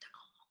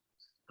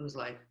identical. It was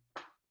like,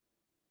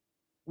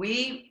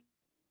 we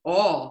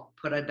all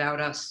put About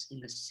Us in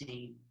the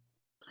same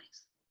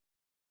place.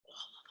 All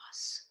of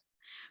us.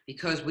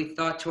 Because we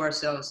thought to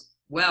ourselves,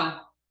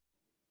 well,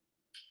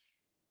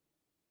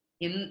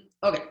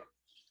 okay,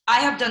 I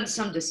have done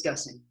some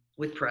discussing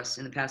with press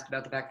in the past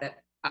about the fact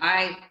that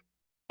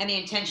and the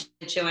intention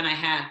that Joe and I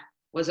had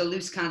was a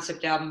loose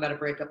concept album about a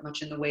breakup,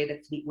 much in the way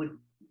that Fleetwood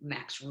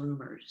Mac's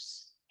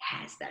Rumors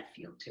has that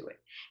feel to it.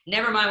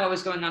 Never mind what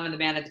was going on in the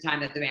band at the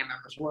time, that the band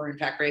members were in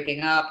fact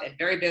breaking up, and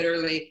very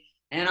bitterly,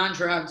 and on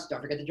drugs.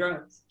 Don't forget the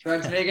drugs.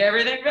 Drugs make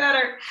everything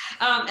better.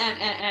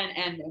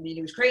 And I mean,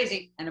 it was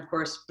crazy. And of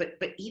course, but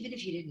even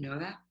if you didn't know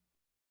that,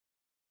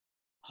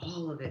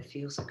 all of it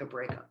feels like a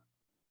breakup.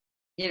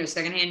 You know,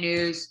 secondhand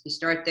news, you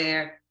start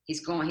there.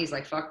 He's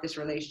like, fuck this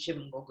relationship,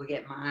 and we'll go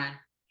get mine.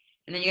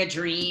 And then you got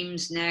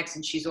Dreams next,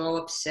 and she's all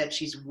upset.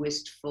 She's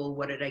wistful.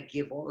 What did I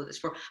give all of this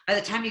for? By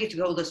the time you get to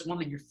Go This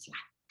Woman, you're flat.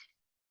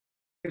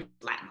 You're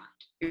flatlined.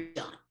 You're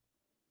done.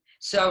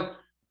 So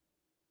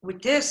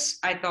with this,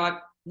 I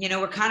thought, you know,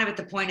 we're kind of at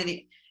the point of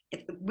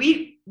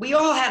we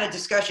all had a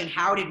discussion.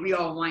 How did we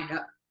all wind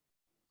up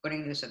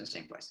putting this in the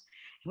same place?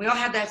 And we all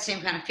had that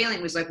same kind of feeling.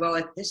 It was like, well,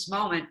 at this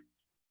moment,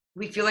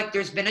 we feel like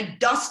there's been a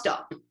dust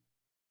up.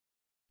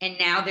 And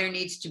now there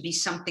needs to be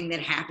something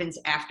that happens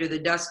after the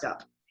dust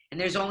up. And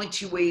there's only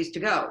two ways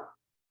to go.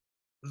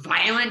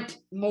 Violent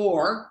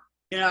more,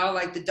 you know,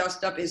 like the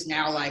dust up is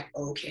now like,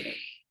 okay,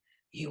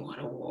 you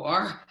want a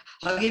war?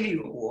 I'll give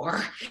you a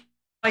war.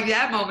 Like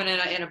that moment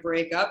in a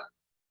breakup.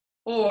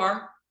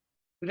 Or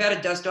we've had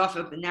a dust off,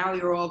 but now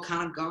you're all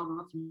kind of gone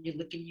off and you're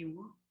licking your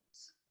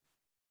wounds.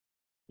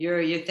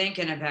 You're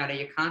thinking about it,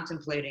 you're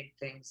contemplating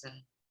things, and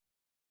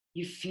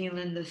you're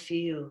feeling the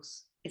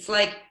feels. It's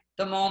like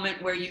the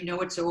moment where you know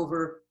it's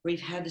over, where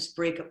you've had this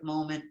breakup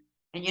moment,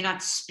 and you're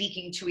not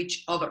speaking to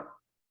each other.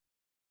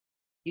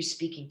 You're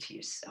speaking to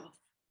yourself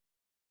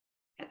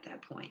at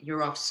that point.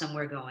 You're off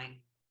somewhere going,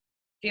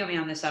 feel me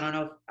on this. I don't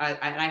know.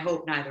 I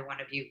hope neither one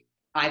of you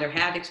either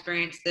have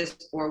experienced this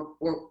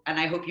and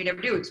I hope you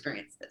never do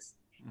experience this,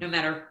 no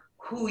matter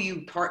who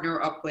you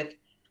partner up with,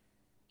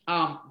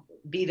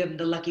 be them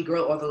the lucky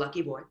girl or the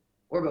lucky boy,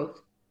 or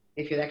both,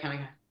 if you're that kind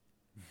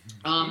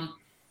of guy.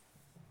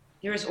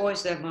 There is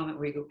always that moment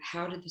where you go,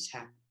 how did this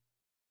happen?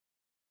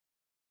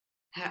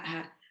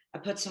 I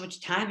put so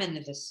much time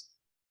into this.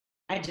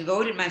 I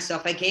devoted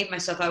myself. I gave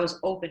myself. I was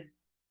open.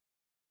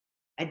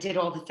 I did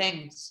all the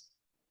things.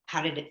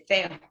 How did it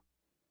fail?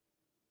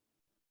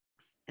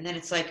 And then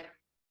it's like,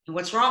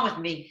 what's wrong with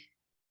me?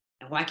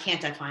 And why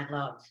can't I find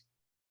love?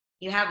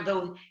 You have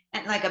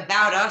and like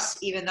About Us,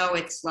 even though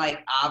it's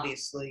like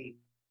obviously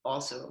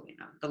also, you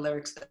know, the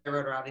lyrics that I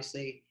wrote are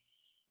obviously,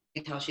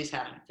 you can tell she's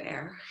had an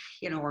affair,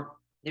 you know, or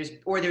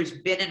there's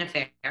been an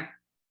affair.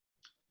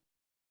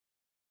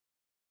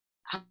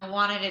 I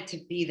wanted it to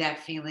be that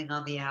feeling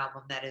on the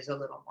album that is a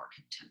little more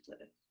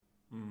contemplative.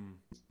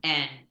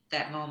 And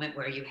that moment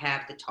where you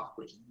have the talk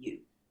with you.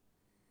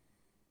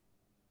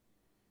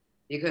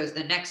 Because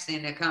the next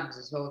thing that comes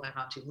is Holding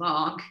On Too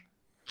Long.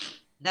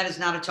 That is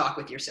not a talk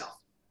with yourself.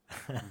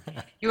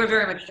 You are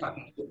very much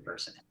talking to a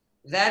person.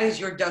 That is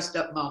your dust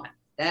up moment.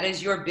 That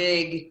is your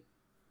big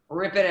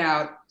rip it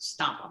out,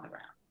 stomp on the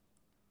ground.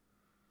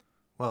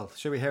 Well,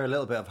 should we hear a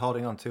little bit of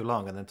Holding On Too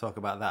Long and then talk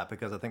about that?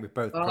 Because I think we've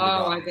both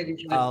probably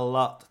got a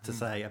lot to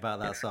say about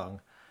that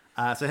song.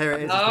 So here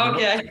it is.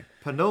 The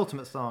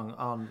penultimate song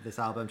on this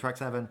album, track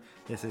 7.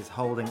 This is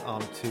Holding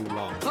On Too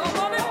Long.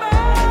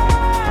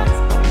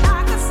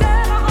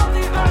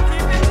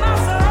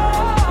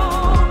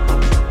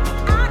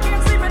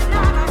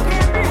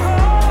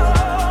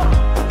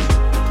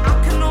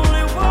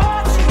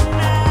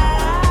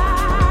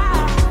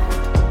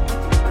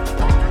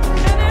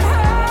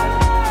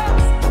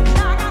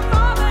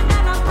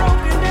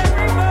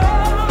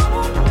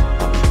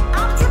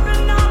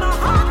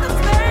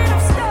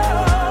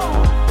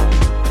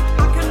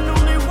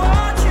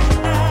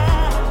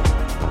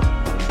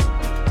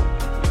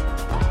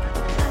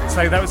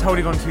 So that was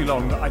Holding On Too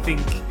Long. I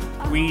think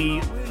we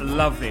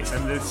love this,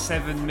 and the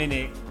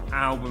 7-minute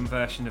album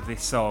version of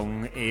this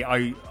song,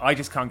 I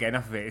just can't get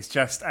enough of it. It's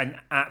just an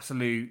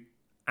absolute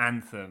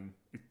anthem.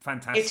 It's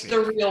fantastic. It's the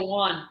real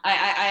one.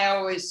 I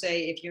always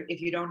say if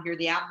you don't hear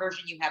the album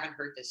version, you haven't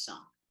heard this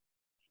song.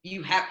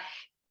 You have.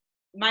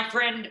 My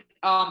friend,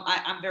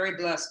 I'm very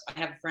blessed. I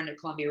have a friend at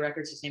Columbia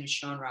Records. His name is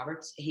Sean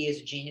Roberts. He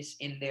is a genius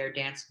in their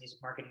dance music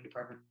marketing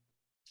department,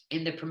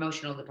 in the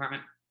promotional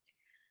department.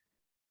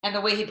 And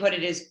the way he put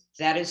it is,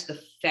 that is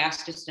the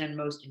fastest and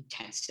most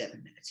intense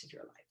 7 minutes of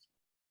your life.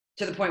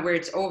 To the point where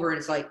it's over and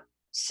it's like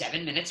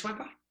 7 minutes went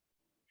by.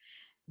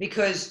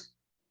 Because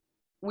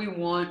we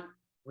want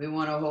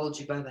to hold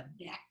you by the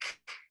neck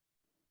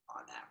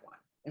on that one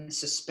and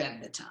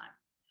suspend the time.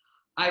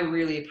 I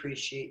really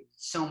appreciate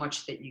so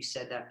much that you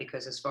said that,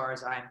 because as far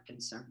as I'm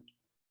concerned,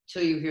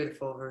 till you hear the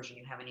full version,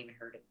 you haven't even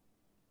heard it.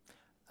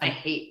 I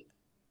hate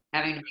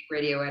having to make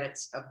radio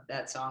edits of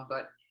that song,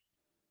 but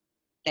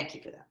thank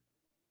you for that.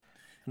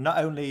 Not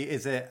only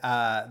is it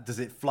does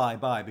it fly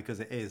by because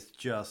it is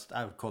just,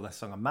 I would call this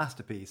song a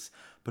masterpiece,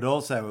 but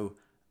also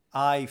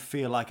I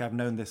feel like I've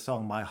known this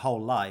song my whole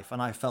life, and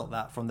I felt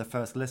that from the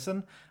first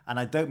listen. And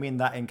I don't mean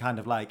that in kind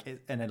of like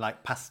in a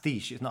like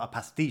pastiche. It's not a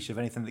pastiche of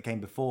anything that came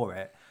before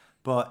it,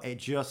 but it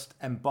just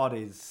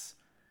embodies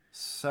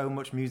so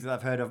much music that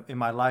I've heard of in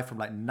my life, from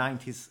like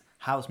 90s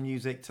house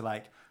music to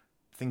like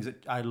things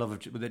that I love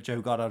that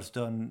Joe Goddard's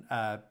done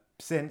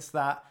since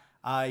that.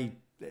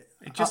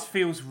 It just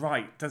feels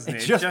right, doesn't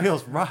it? It just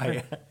feels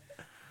right.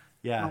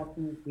 Yeah. Oh,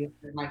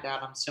 my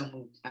God, I'm so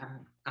moved.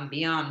 I'm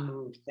beyond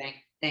moved. Thank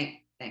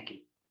you.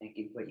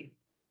 What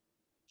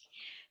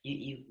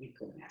you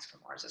couldn't ask for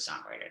more as a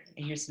songwriter.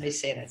 And here's somebody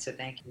say that, so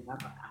thank you. I'm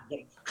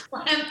getting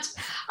clamped.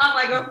 I'm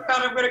like, oh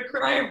God, I'm gonna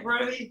cry in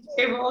front of these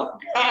people. Oh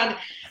God,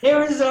 it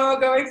was all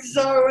going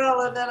so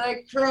well, and then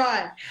I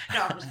cry.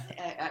 No,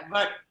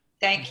 but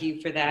thank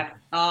you for that.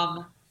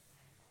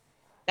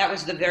 That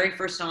was the very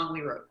first song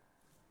we wrote.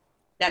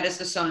 That is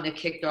the song that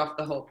kicked off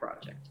the whole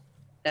project.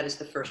 That is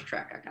the first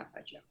track I got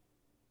by Joe.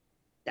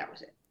 That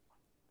was it.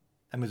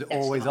 And was it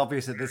always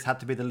obvious that this had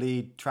to be the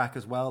lead track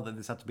as well? That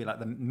this had to be like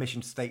the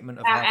mission statement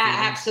of Hard Feelings?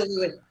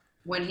 Absolutely.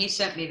 When he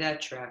sent me that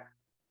track,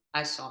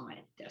 I saw my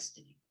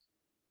destiny.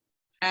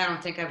 I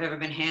don't think I've ever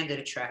been handed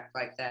a track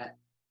like that.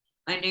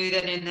 I knew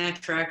that in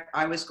that track,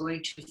 I was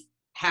going to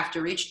have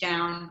to reach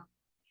down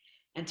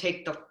and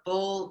take the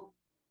full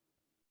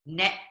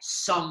net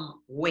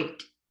sum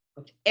weight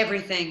of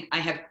everything I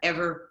have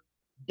ever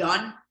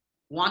done,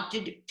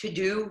 wanted to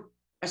do,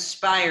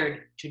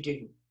 aspired to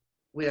do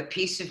with a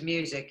piece of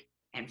music,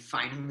 and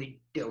finally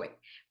do it.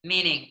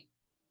 Meaning,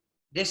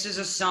 this is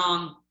a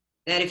song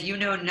that if you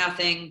know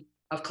nothing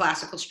of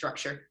classical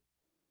structure,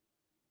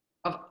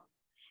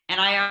 and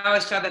I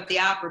always talk about the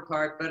opera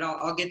part, but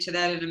I'll get to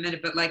that in a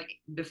minute. But like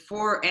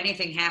before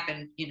anything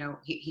happened, you know,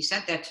 he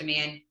sent that to me,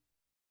 and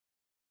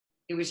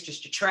it was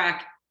just a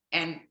track,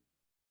 and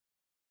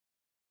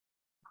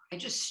I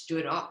just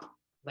stood up,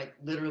 like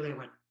literally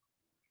went,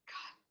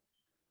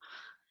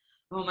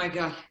 God, oh my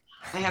God,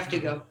 I have to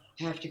go.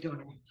 I have to go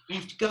now. I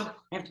have to go.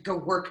 I have to go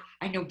work.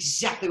 I know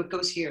exactly what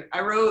goes here.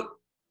 I wrote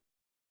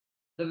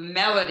the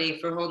melody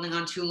for Holding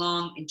On Too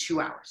Long in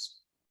 2 hours,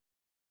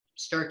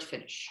 start to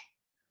finish.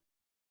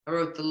 I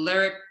wrote the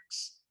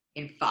lyrics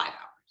in 5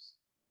 hours.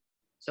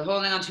 So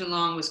Holding On Too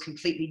Long was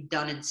completely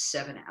done in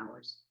 7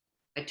 hours.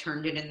 I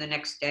turned it in the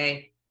next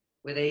day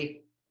with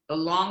the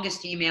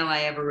longest email I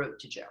ever wrote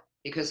to Joe,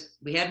 because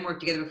we hadn't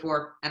worked together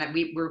before, and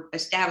we were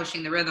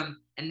establishing the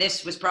rhythm. And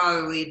this was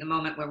probably the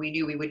moment where we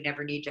knew we would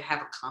never need to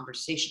have a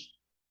conversation.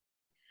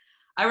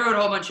 I wrote a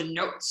whole bunch of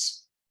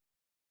notes.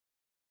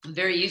 I'm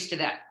very used to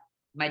that.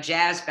 My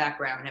jazz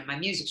background and my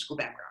music school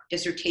background,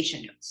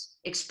 dissertation notes,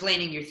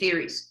 explaining your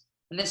theories.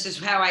 And this is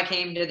how I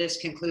came to this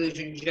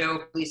conclusion.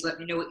 Joe, please let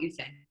me know what you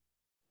think.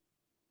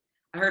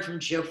 I heard from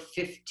Joe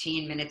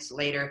 15 minutes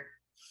later,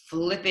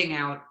 flipping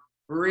out,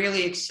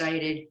 really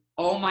excited.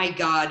 Oh my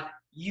God,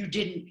 you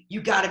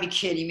gotta be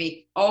kidding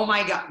me. Oh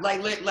my God,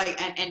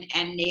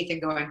 and Nathan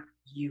going,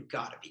 you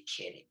gotta be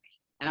kidding me.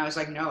 And I was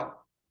like, no,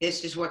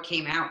 this is what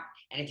came out.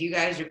 And if you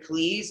guys are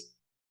pleased,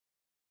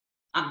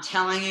 I'm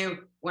telling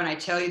you, when I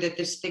tell you that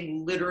this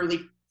thing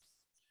literally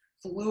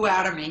flew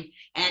out of me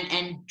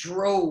and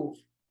drove.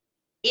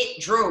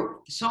 It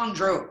drove. The song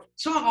drove. The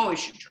song always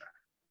should drive.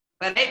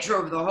 But it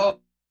drove the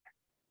whole.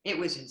 It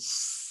was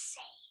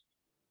insane.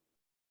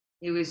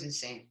 It was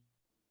insane.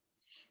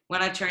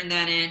 When I turned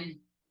that in,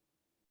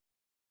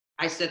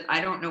 I said,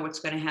 I don't know what's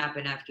going to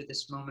happen after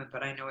this moment,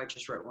 but I know I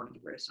just wrote one of the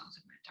greatest songs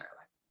of my entire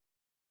life.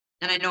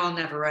 And I know I'll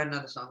never write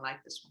another song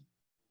like this one.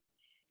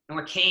 And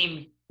what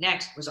came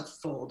next was a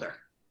folder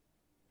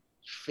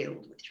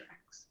filled with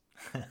tracks.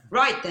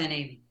 Right then,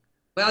 Amy.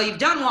 Well, you've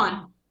done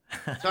one,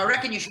 so I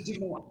reckon you should do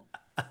more.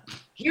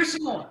 Here's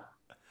some more.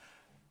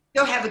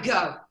 Go have a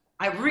go.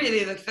 I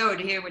really look forward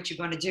to hearing what you're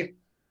going to do.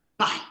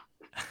 Bye.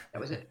 That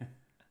was it.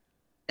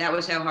 That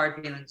was how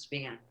Hard Feelings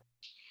began.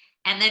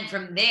 And then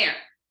from there,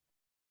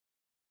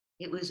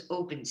 it was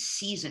open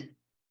season.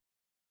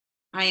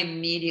 I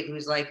immediately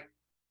was like,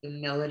 the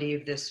melody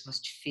of this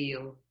must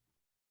feel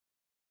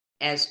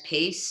as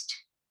paced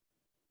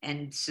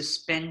and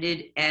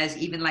suspended as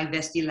even like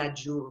Vesti la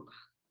Giurba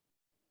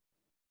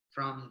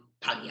from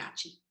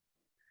Pagliacci.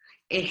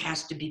 It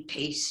has to be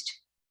paced.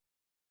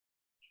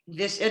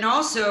 This, and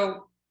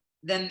also,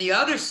 then the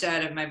other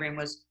side of my brain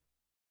was,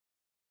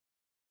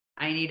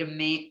 I need a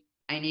main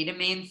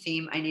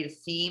theme. I need a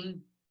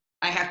theme.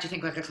 I have to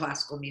think like a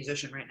classical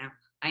musician right now.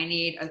 I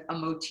need a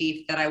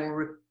motif that I will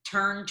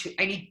return to.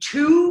 I need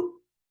two.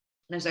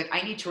 And I was like,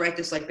 I need to write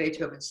this like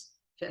Beethoven's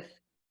Fifth.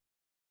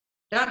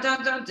 Dun,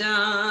 dun, dun,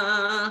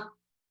 dun.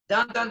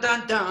 Dun, dun,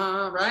 dun,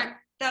 dun, right?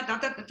 Dun, dun,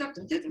 dun, dun, dun,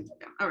 dun, dun,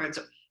 dun. All right,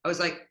 so I was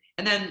like,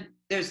 and then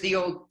there's the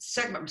old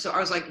segment. So I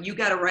was like, you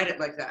got to write it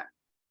like that.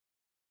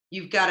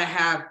 You've got to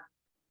have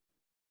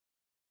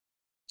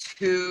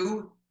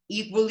two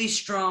equally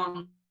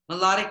strong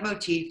melodic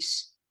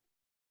motifs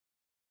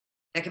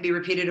that can be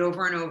repeated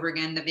over and over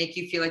again that make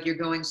you feel like you're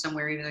going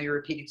somewhere even though you're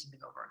repeating something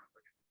over and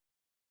over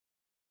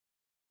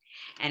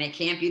And it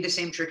can't be the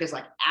same trick as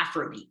like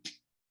Afrobeat.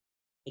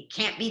 It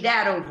can't be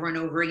that over and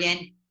over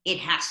again. It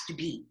has to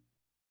be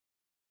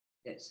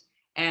this.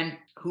 And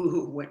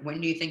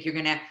when do you think you're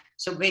going to?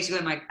 So basically,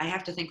 I'm like, I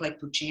have to think like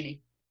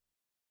Puccini.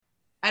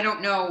 I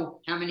don't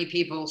know how many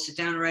people sit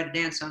down and write a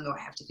dance song and go,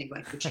 I have to think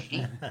like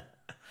Puccini.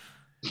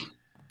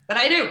 But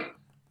I do.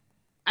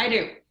 I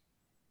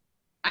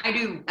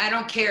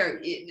don't care.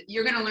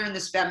 You're going to learn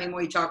this about me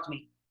when you talk to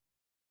me.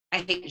 I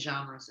hate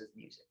genres of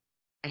music.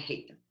 I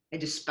hate them. I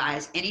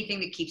despise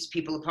anything that keeps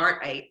people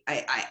apart. And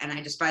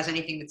I despise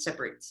anything that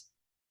separates.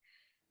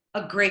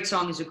 A great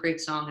song is a great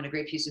song, and a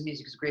great piece of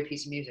music is a great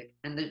piece of music.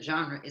 And the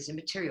genre is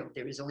immaterial.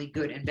 There is only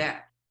good and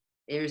bad.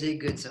 There's a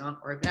good song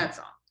or a bad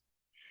song.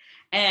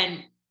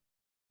 And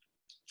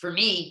for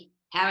me,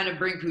 having to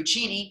bring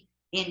Puccini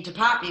into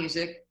pop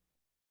music,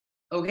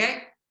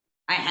 okay,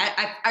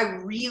 I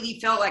really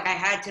felt like I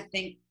had to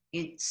think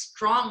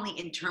strongly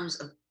in terms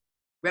of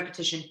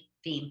repetition,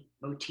 theme,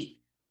 motif.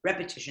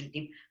 Repetition,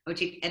 theme,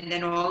 motif. And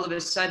then all of a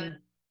sudden,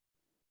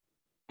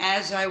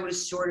 as I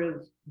was sort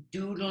of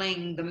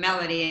doodling the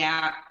melody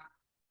out,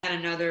 I had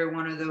another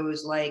one of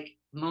those like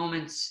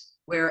moments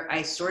where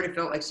I sort of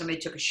felt like somebody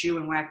took a shoe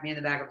and whacked me in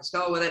the back of the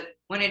skull with it,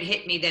 when it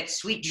hit me that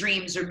Sweet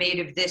Dreams Are Made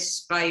of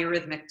This by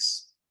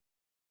Eurythmics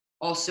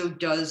also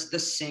does the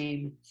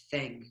same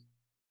thing.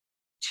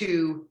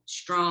 Two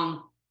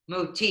strong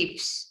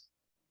motifs.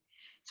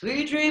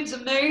 Sweet dreams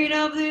are made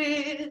of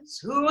this.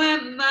 Who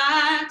am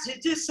I to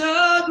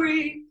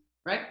disagree?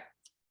 Right?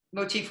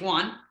 Motif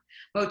 1.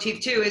 Motif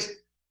 2 is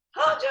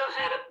hold your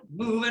head up,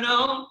 moving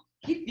on.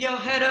 Keep your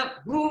head up,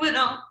 moving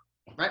on.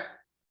 Right?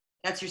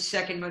 That's your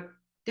second motif.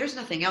 There's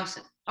nothing else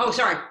in it. Oh,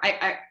 sorry.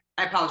 I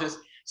apologize.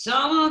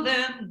 Some of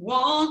them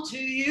want to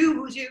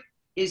use you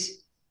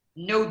is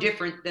no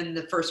different than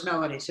the first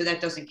melody, so that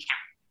doesn't count.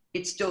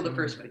 It's still the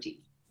first motif.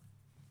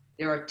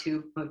 There are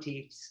two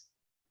motifs.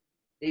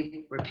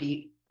 They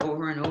repeat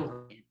over and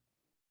over again.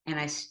 And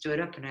I stood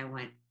up and I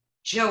went,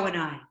 Joe and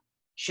I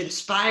should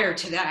aspire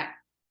to that.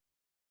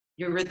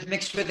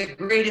 Eurythmics were the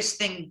greatest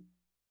thing.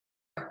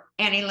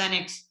 Annie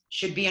Lennox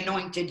should be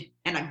anointed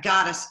and a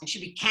goddess and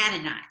should be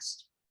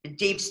canonized. And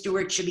Dave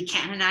Stewart should be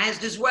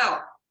canonized as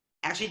well.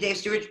 Actually, Dave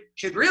Stewart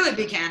should really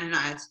be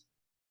canonized.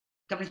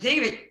 Come to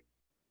think of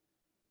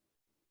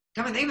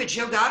it,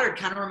 Joe Goddard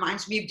kind of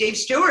reminds me of Dave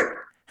Stewart.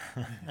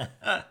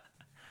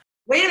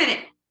 Wait a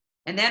minute.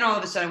 And then all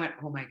of a sudden I went,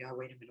 oh my God,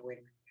 wait a minute.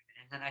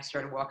 And then I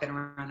started walking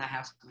around the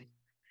house. But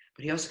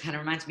he also kind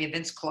of reminds me of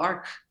Vince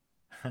Clarke.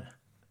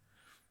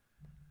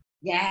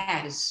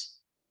 Yes.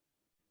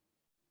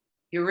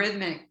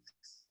 Eurythmics,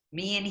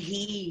 me and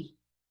he.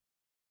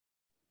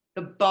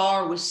 The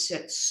bar was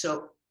set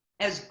so,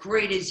 as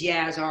great as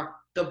Yaz are,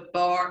 the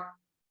bar,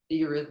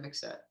 the Eurythmics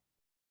set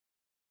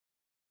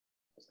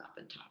has not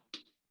been topped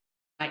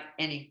by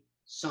any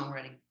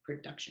songwriting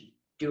production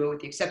duo, with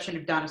the exception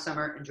of Donna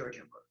Summer and George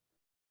Youngberg.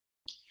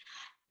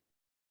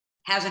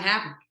 Hasn't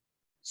happened.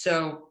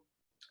 So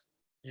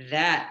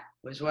that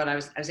was what I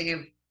was thinking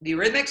of, the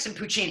Eurythmics and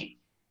Puccini.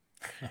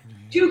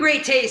 Two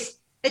great tastes.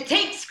 It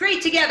tastes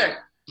great together.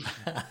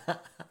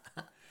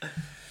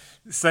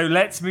 So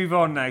let's move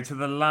on now to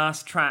the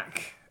last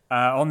track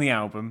on the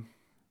album.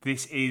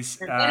 This is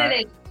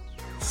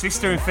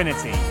Sister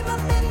Infinity.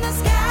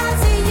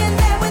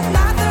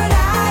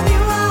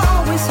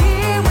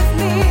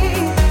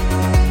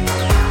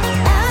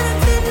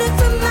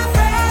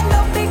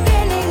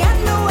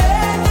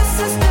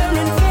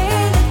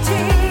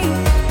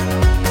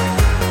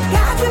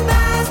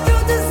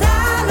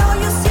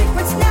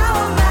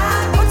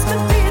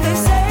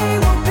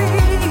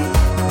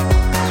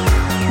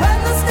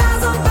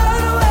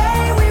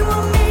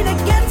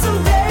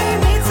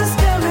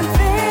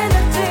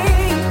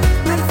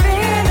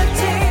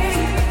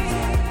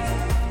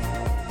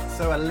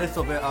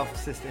 Little bit of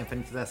Sister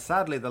Infinity there.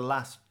 Sadly, the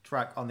last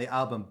track on the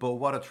album, but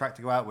what a track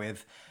to go out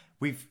with.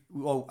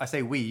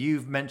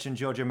 You've mentioned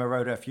Giorgio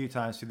Moroder a few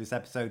times through this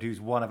episode,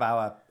 who's one of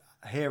our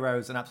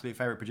heroes and absolute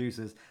favorite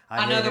producers.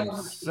 I hear him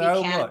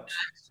so much.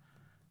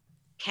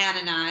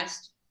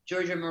 Canonized,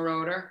 Giorgio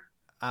Moroder.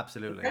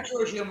 Absolutely. Without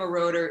Giorgio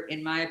Moroder,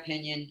 in my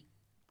opinion,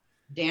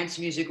 dance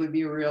music would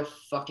be real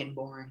fucking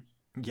boring.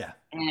 Yeah.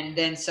 And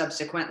then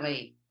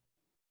subsequently,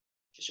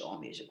 just all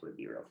music would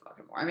be real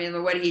fucking boring. I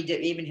mean, what he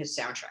did, even his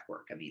soundtrack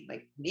work. I mean,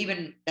 like,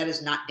 even that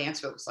is not dance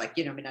focused, like,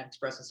 Midnight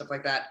Express and stuff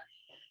like that.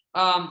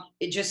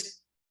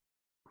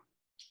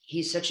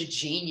 He's such a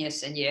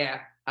genius. And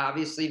yeah,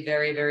 obviously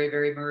very, very,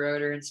 very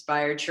Moroder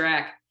inspired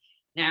track.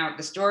 Now,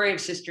 the story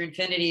of Sister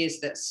Infinity is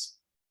this.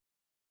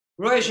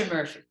 Roya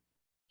Murphy,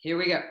 here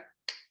we go.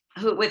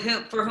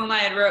 For whom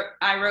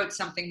I wrote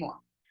something more.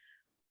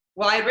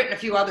 Well, I had written a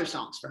few other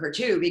songs for her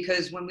too,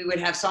 because when we would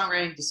have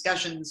songwriting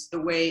discussions, the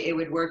way it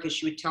would work is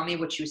she would tell me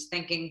what she was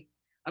thinking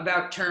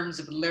about terms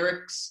of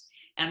lyrics.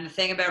 And the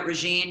thing about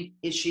Regine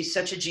is she's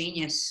such a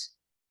genius,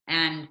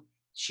 and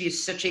she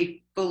is such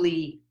a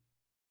fully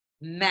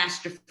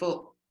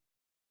masterful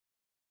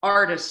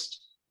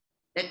artist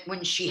that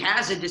when she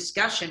has a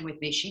discussion with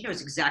me, she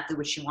knows exactly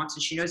what she wants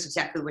and she knows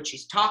exactly what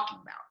she's talking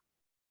about.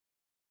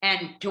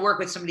 And to work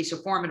with somebody so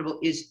formidable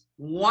is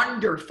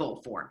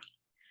wonderful for me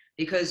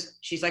because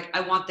she's like,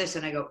 I want this.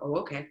 And I go, oh,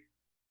 okay.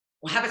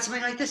 Well, how about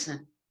something like this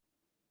then?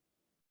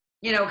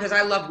 You know, because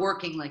I love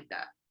working like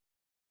that.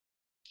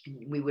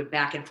 And we would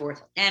back and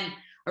forth. And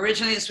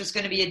originally this was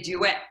going to be a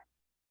duet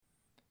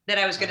that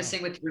I was going to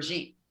sing with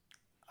Regine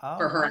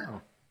for her.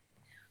 Wow.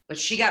 But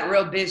she got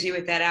real busy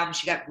with that album.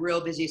 She got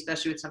real busy,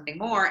 especially with Something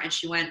More. And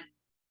she went,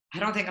 I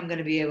don't think I'm going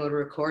to be able to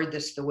record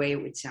this the way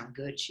it would sound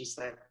good. She's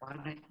like, why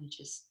don't you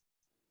just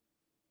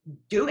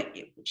do it?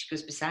 She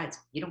goes, besides,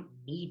 you don't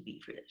need me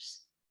for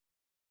this.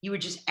 You were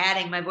just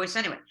adding my voice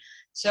anyway.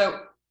 So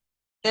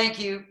thank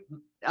you,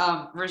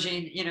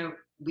 Regine. You know,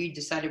 we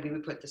decided we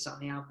would put this on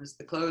the album as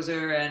the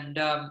closer. And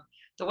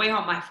the way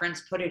all my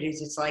friends put it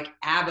is it's like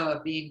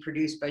ABBA being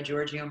produced by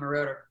Giorgio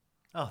Moroder.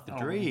 Oh, the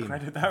dream.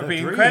 That would be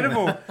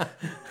incredible.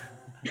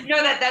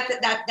 No,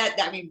 that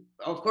I mean,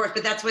 of course,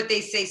 but that's what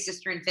they say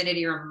Sister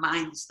Infinity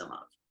reminds them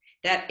of.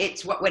 That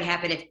it's what would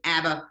happen if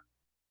ABBA,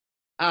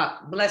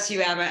 bless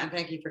you, ABBA, and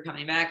thank you for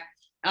coming back,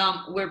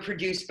 were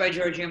produced by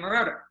Giorgio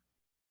Moroder.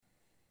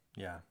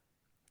 Yeah,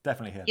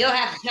 definitely hear You'll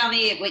that. have to tell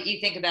me what you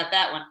think about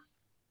that one.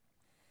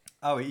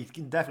 Oh, you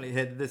can definitely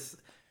hear this.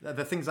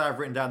 The things I've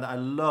written down that I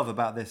love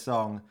about this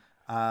song,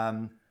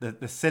 the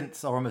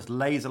synths are almost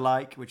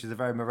laser-like, which is a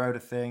very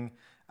Moroder thing,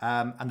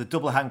 and the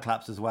double hand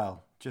claps as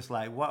well. Just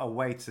like, what a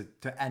way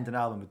to end an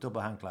album with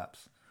double hand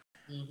claps.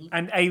 Mm-hmm.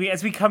 And Amy,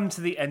 as we come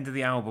to the end of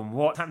the album,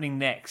 what's happening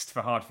next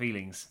for Hard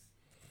Feelings?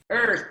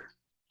 Earth,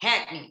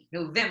 Hackney,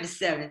 November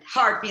 7th.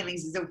 Hard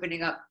Feelings is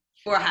opening up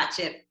for Hot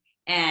Chip.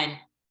 And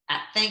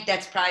I think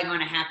that's probably going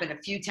to happen a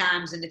few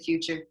times in the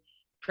future,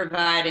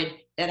 provided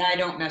that I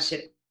don't mess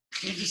it.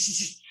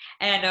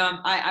 And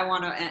I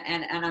want to,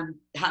 and I'm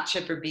Hot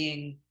Chip for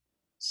being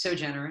so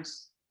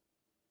generous.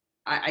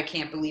 I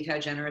can't believe how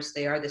generous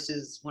they are. This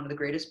is one of the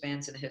greatest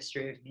bands in the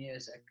history of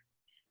music.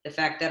 The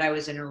fact that I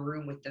was in a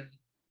room with them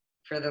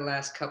for the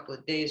last couple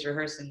of days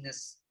rehearsing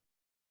this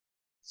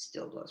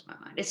still blows my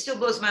mind. It still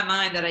blows my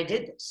mind that I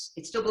did this.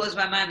 It still blows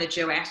my mind that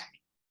Joe asked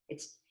me.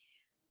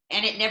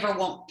 And it never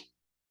won't.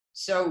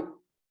 So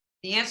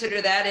the answer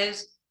to that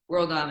is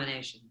world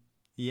domination.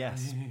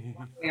 Yes.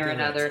 One way or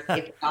another,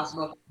 if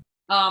possible.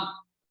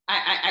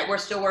 We're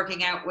still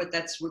working out what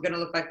we're going to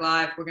look like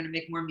live. We're going to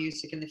make more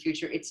music in the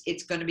future.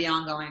 It's going to be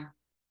ongoing,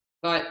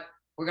 but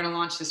we're going to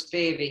launch this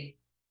baby.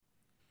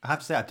 I have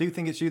to say, I do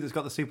think it's you that's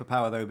got the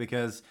superpower, though,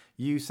 because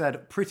you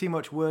said pretty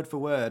much word for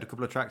word a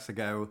couple of tracks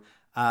ago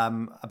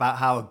about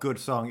how a good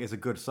song is a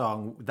good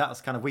song.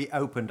 That's kind of, we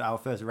opened our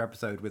first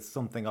episode with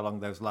something along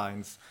those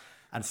lines.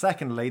 And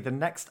secondly, the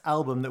next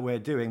album that we're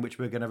doing, which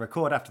we're going to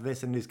record after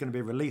this and is going to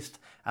be released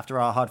after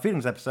our Hard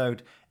Feelings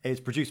episode, is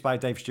produced by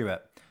Dave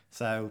Stewart.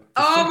 So,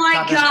 oh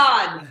my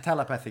God!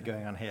 Telepathy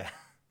going on here.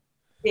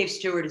 Dave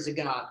Stewart is a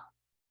god.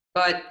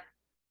 But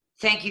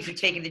thank you for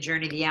taking the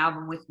journey of the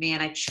album with me.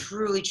 And I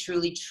truly,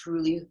 truly,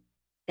 truly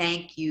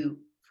thank you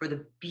for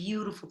the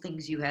beautiful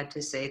things you had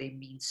to say. They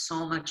mean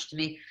so much to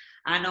me.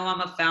 I know I'm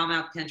a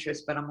foul-mouthed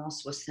tentress, but I'm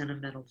also a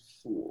sentimental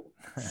fool.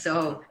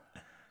 So,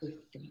 thank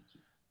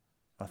you.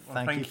 Well,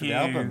 thank you for the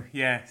album.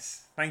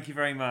 Yes, thank you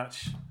very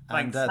much.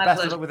 And Thanks.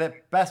 best of luck with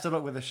it. Best of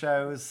luck with the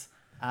shows.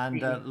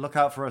 And look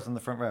out for us on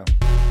the front row.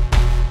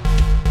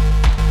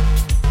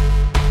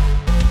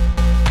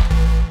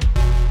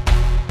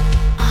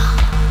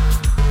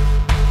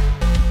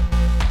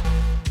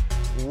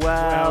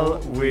 Well,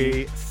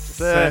 we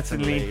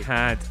certainly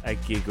had a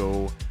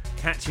giggle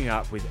catching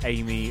up with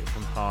Amy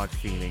from Hard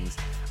Feelings.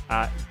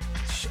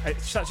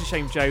 It's such a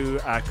shame Joe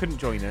couldn't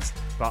join us,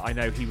 but I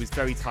know he was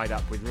very tied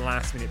up with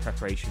last-minute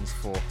preparations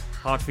for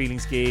Hard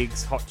Feelings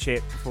gigs, Hot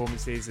Chip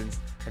performances and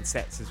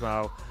sets as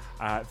well.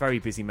 Very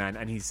busy man,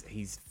 and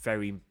he's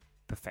very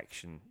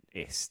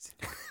perfectionist.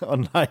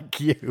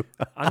 Unlike you.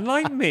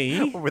 Unlike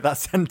me. With that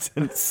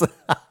sentence.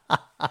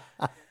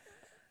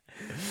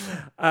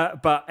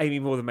 But Amy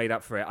more than made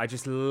up for it. I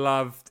just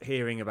loved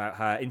hearing about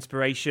her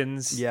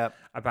inspirations,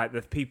 about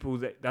the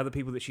other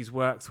people that she's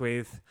worked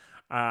with,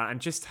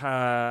 and just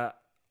her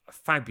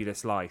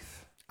fabulous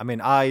life. I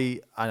mean, I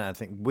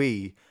think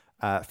we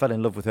fell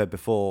in love with her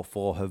before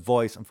for her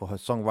voice and for her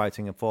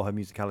songwriting and for her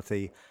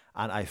musicality,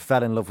 and I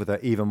fell in love with her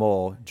even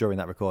more during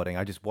that recording.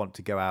 I just want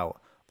to go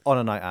out on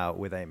a night out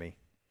with Amy.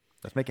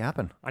 Let's make it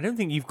happen. I don't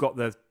think you've got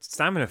the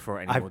stamina for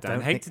it anymore,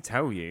 Dan. I hate to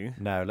tell you.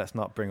 No, let's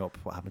not bring up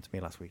what happened to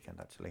me last weekend,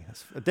 actually.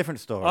 That's a different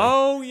story.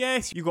 Oh,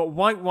 yes. You got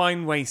white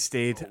wine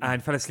wasted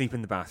and fell asleep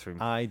in the bathroom.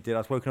 I did. I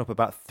was woken up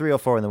about 3 or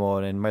 4 in the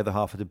morning. My other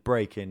half had to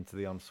break into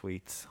the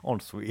ensuite,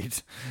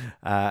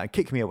 and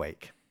kick me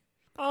awake.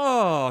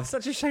 Oh,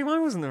 such a shame I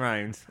wasn't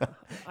around.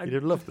 You'd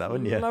have loved that,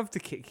 wouldn't you? I'd love to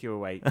kick you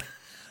awake.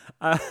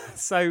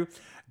 So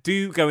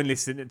do go and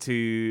listen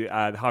to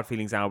the Hard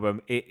Feelings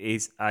album. It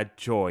is a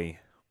joy.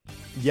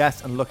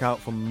 Yes, and look out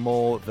for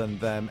More Than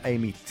Them.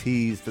 Amy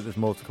teased that there's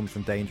more to come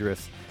from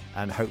Dangerous,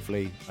 and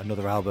hopefully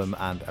another album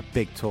and a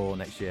big tour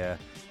next year,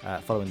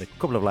 following the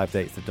couple of live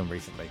dates they've done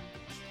recently.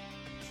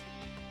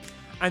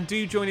 And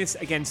do join us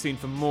again soon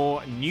for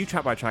more new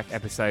Track by Track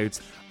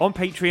episodes on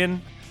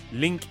Patreon.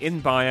 link in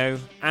bio,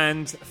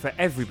 and for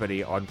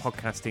everybody on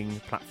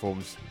podcasting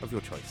platforms of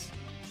your choice.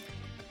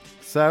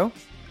 So,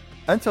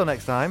 until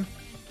next time,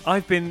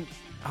 I've been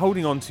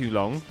holding on too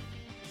long.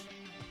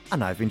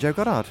 and I've been Joe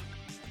Goddard.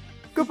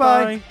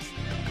 Goodbye. Bye.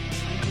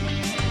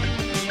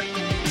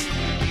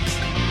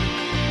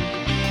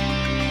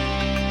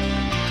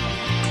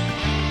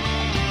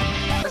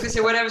 I was gonna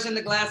say whatever's in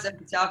the glass, if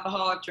it's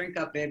alcoholic, drink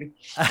up, baby.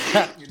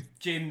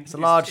 Gin. It's a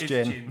large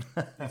gin.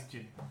 It's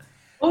gin.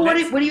 Oh, what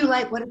do you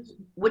like?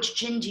 Which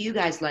gin do you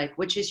guys like?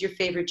 Which is your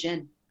favorite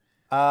gin?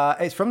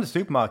 It's from the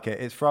supermarket.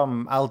 It's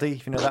from Aldi,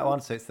 if you know that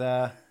one. So it's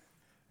there.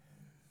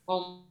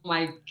 Oh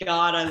my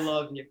God, I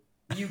love you.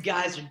 You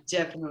guys are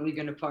definitely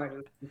gonna party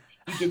with me.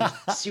 You get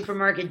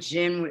supermarket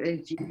gin.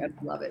 I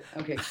love it.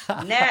 Okay,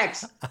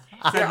 next.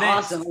 You're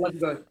next. awesome. I love you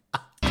both.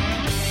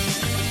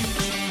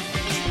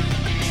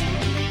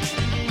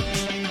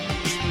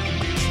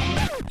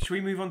 Should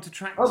we move on to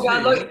track Oh God,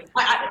 2? look.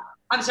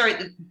 I'm sorry.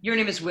 Your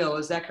name is Will.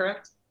 Is that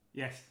correct?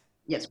 Yes.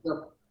 Yes,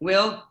 Will.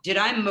 Will, did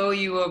I mow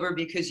you over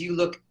because you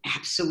look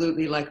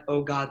absolutely like,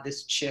 oh God,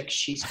 this chick,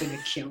 she's gonna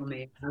kill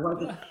me.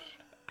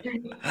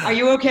 Are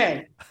you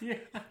okay? Yeah,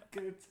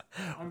 good.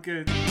 I'm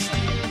good.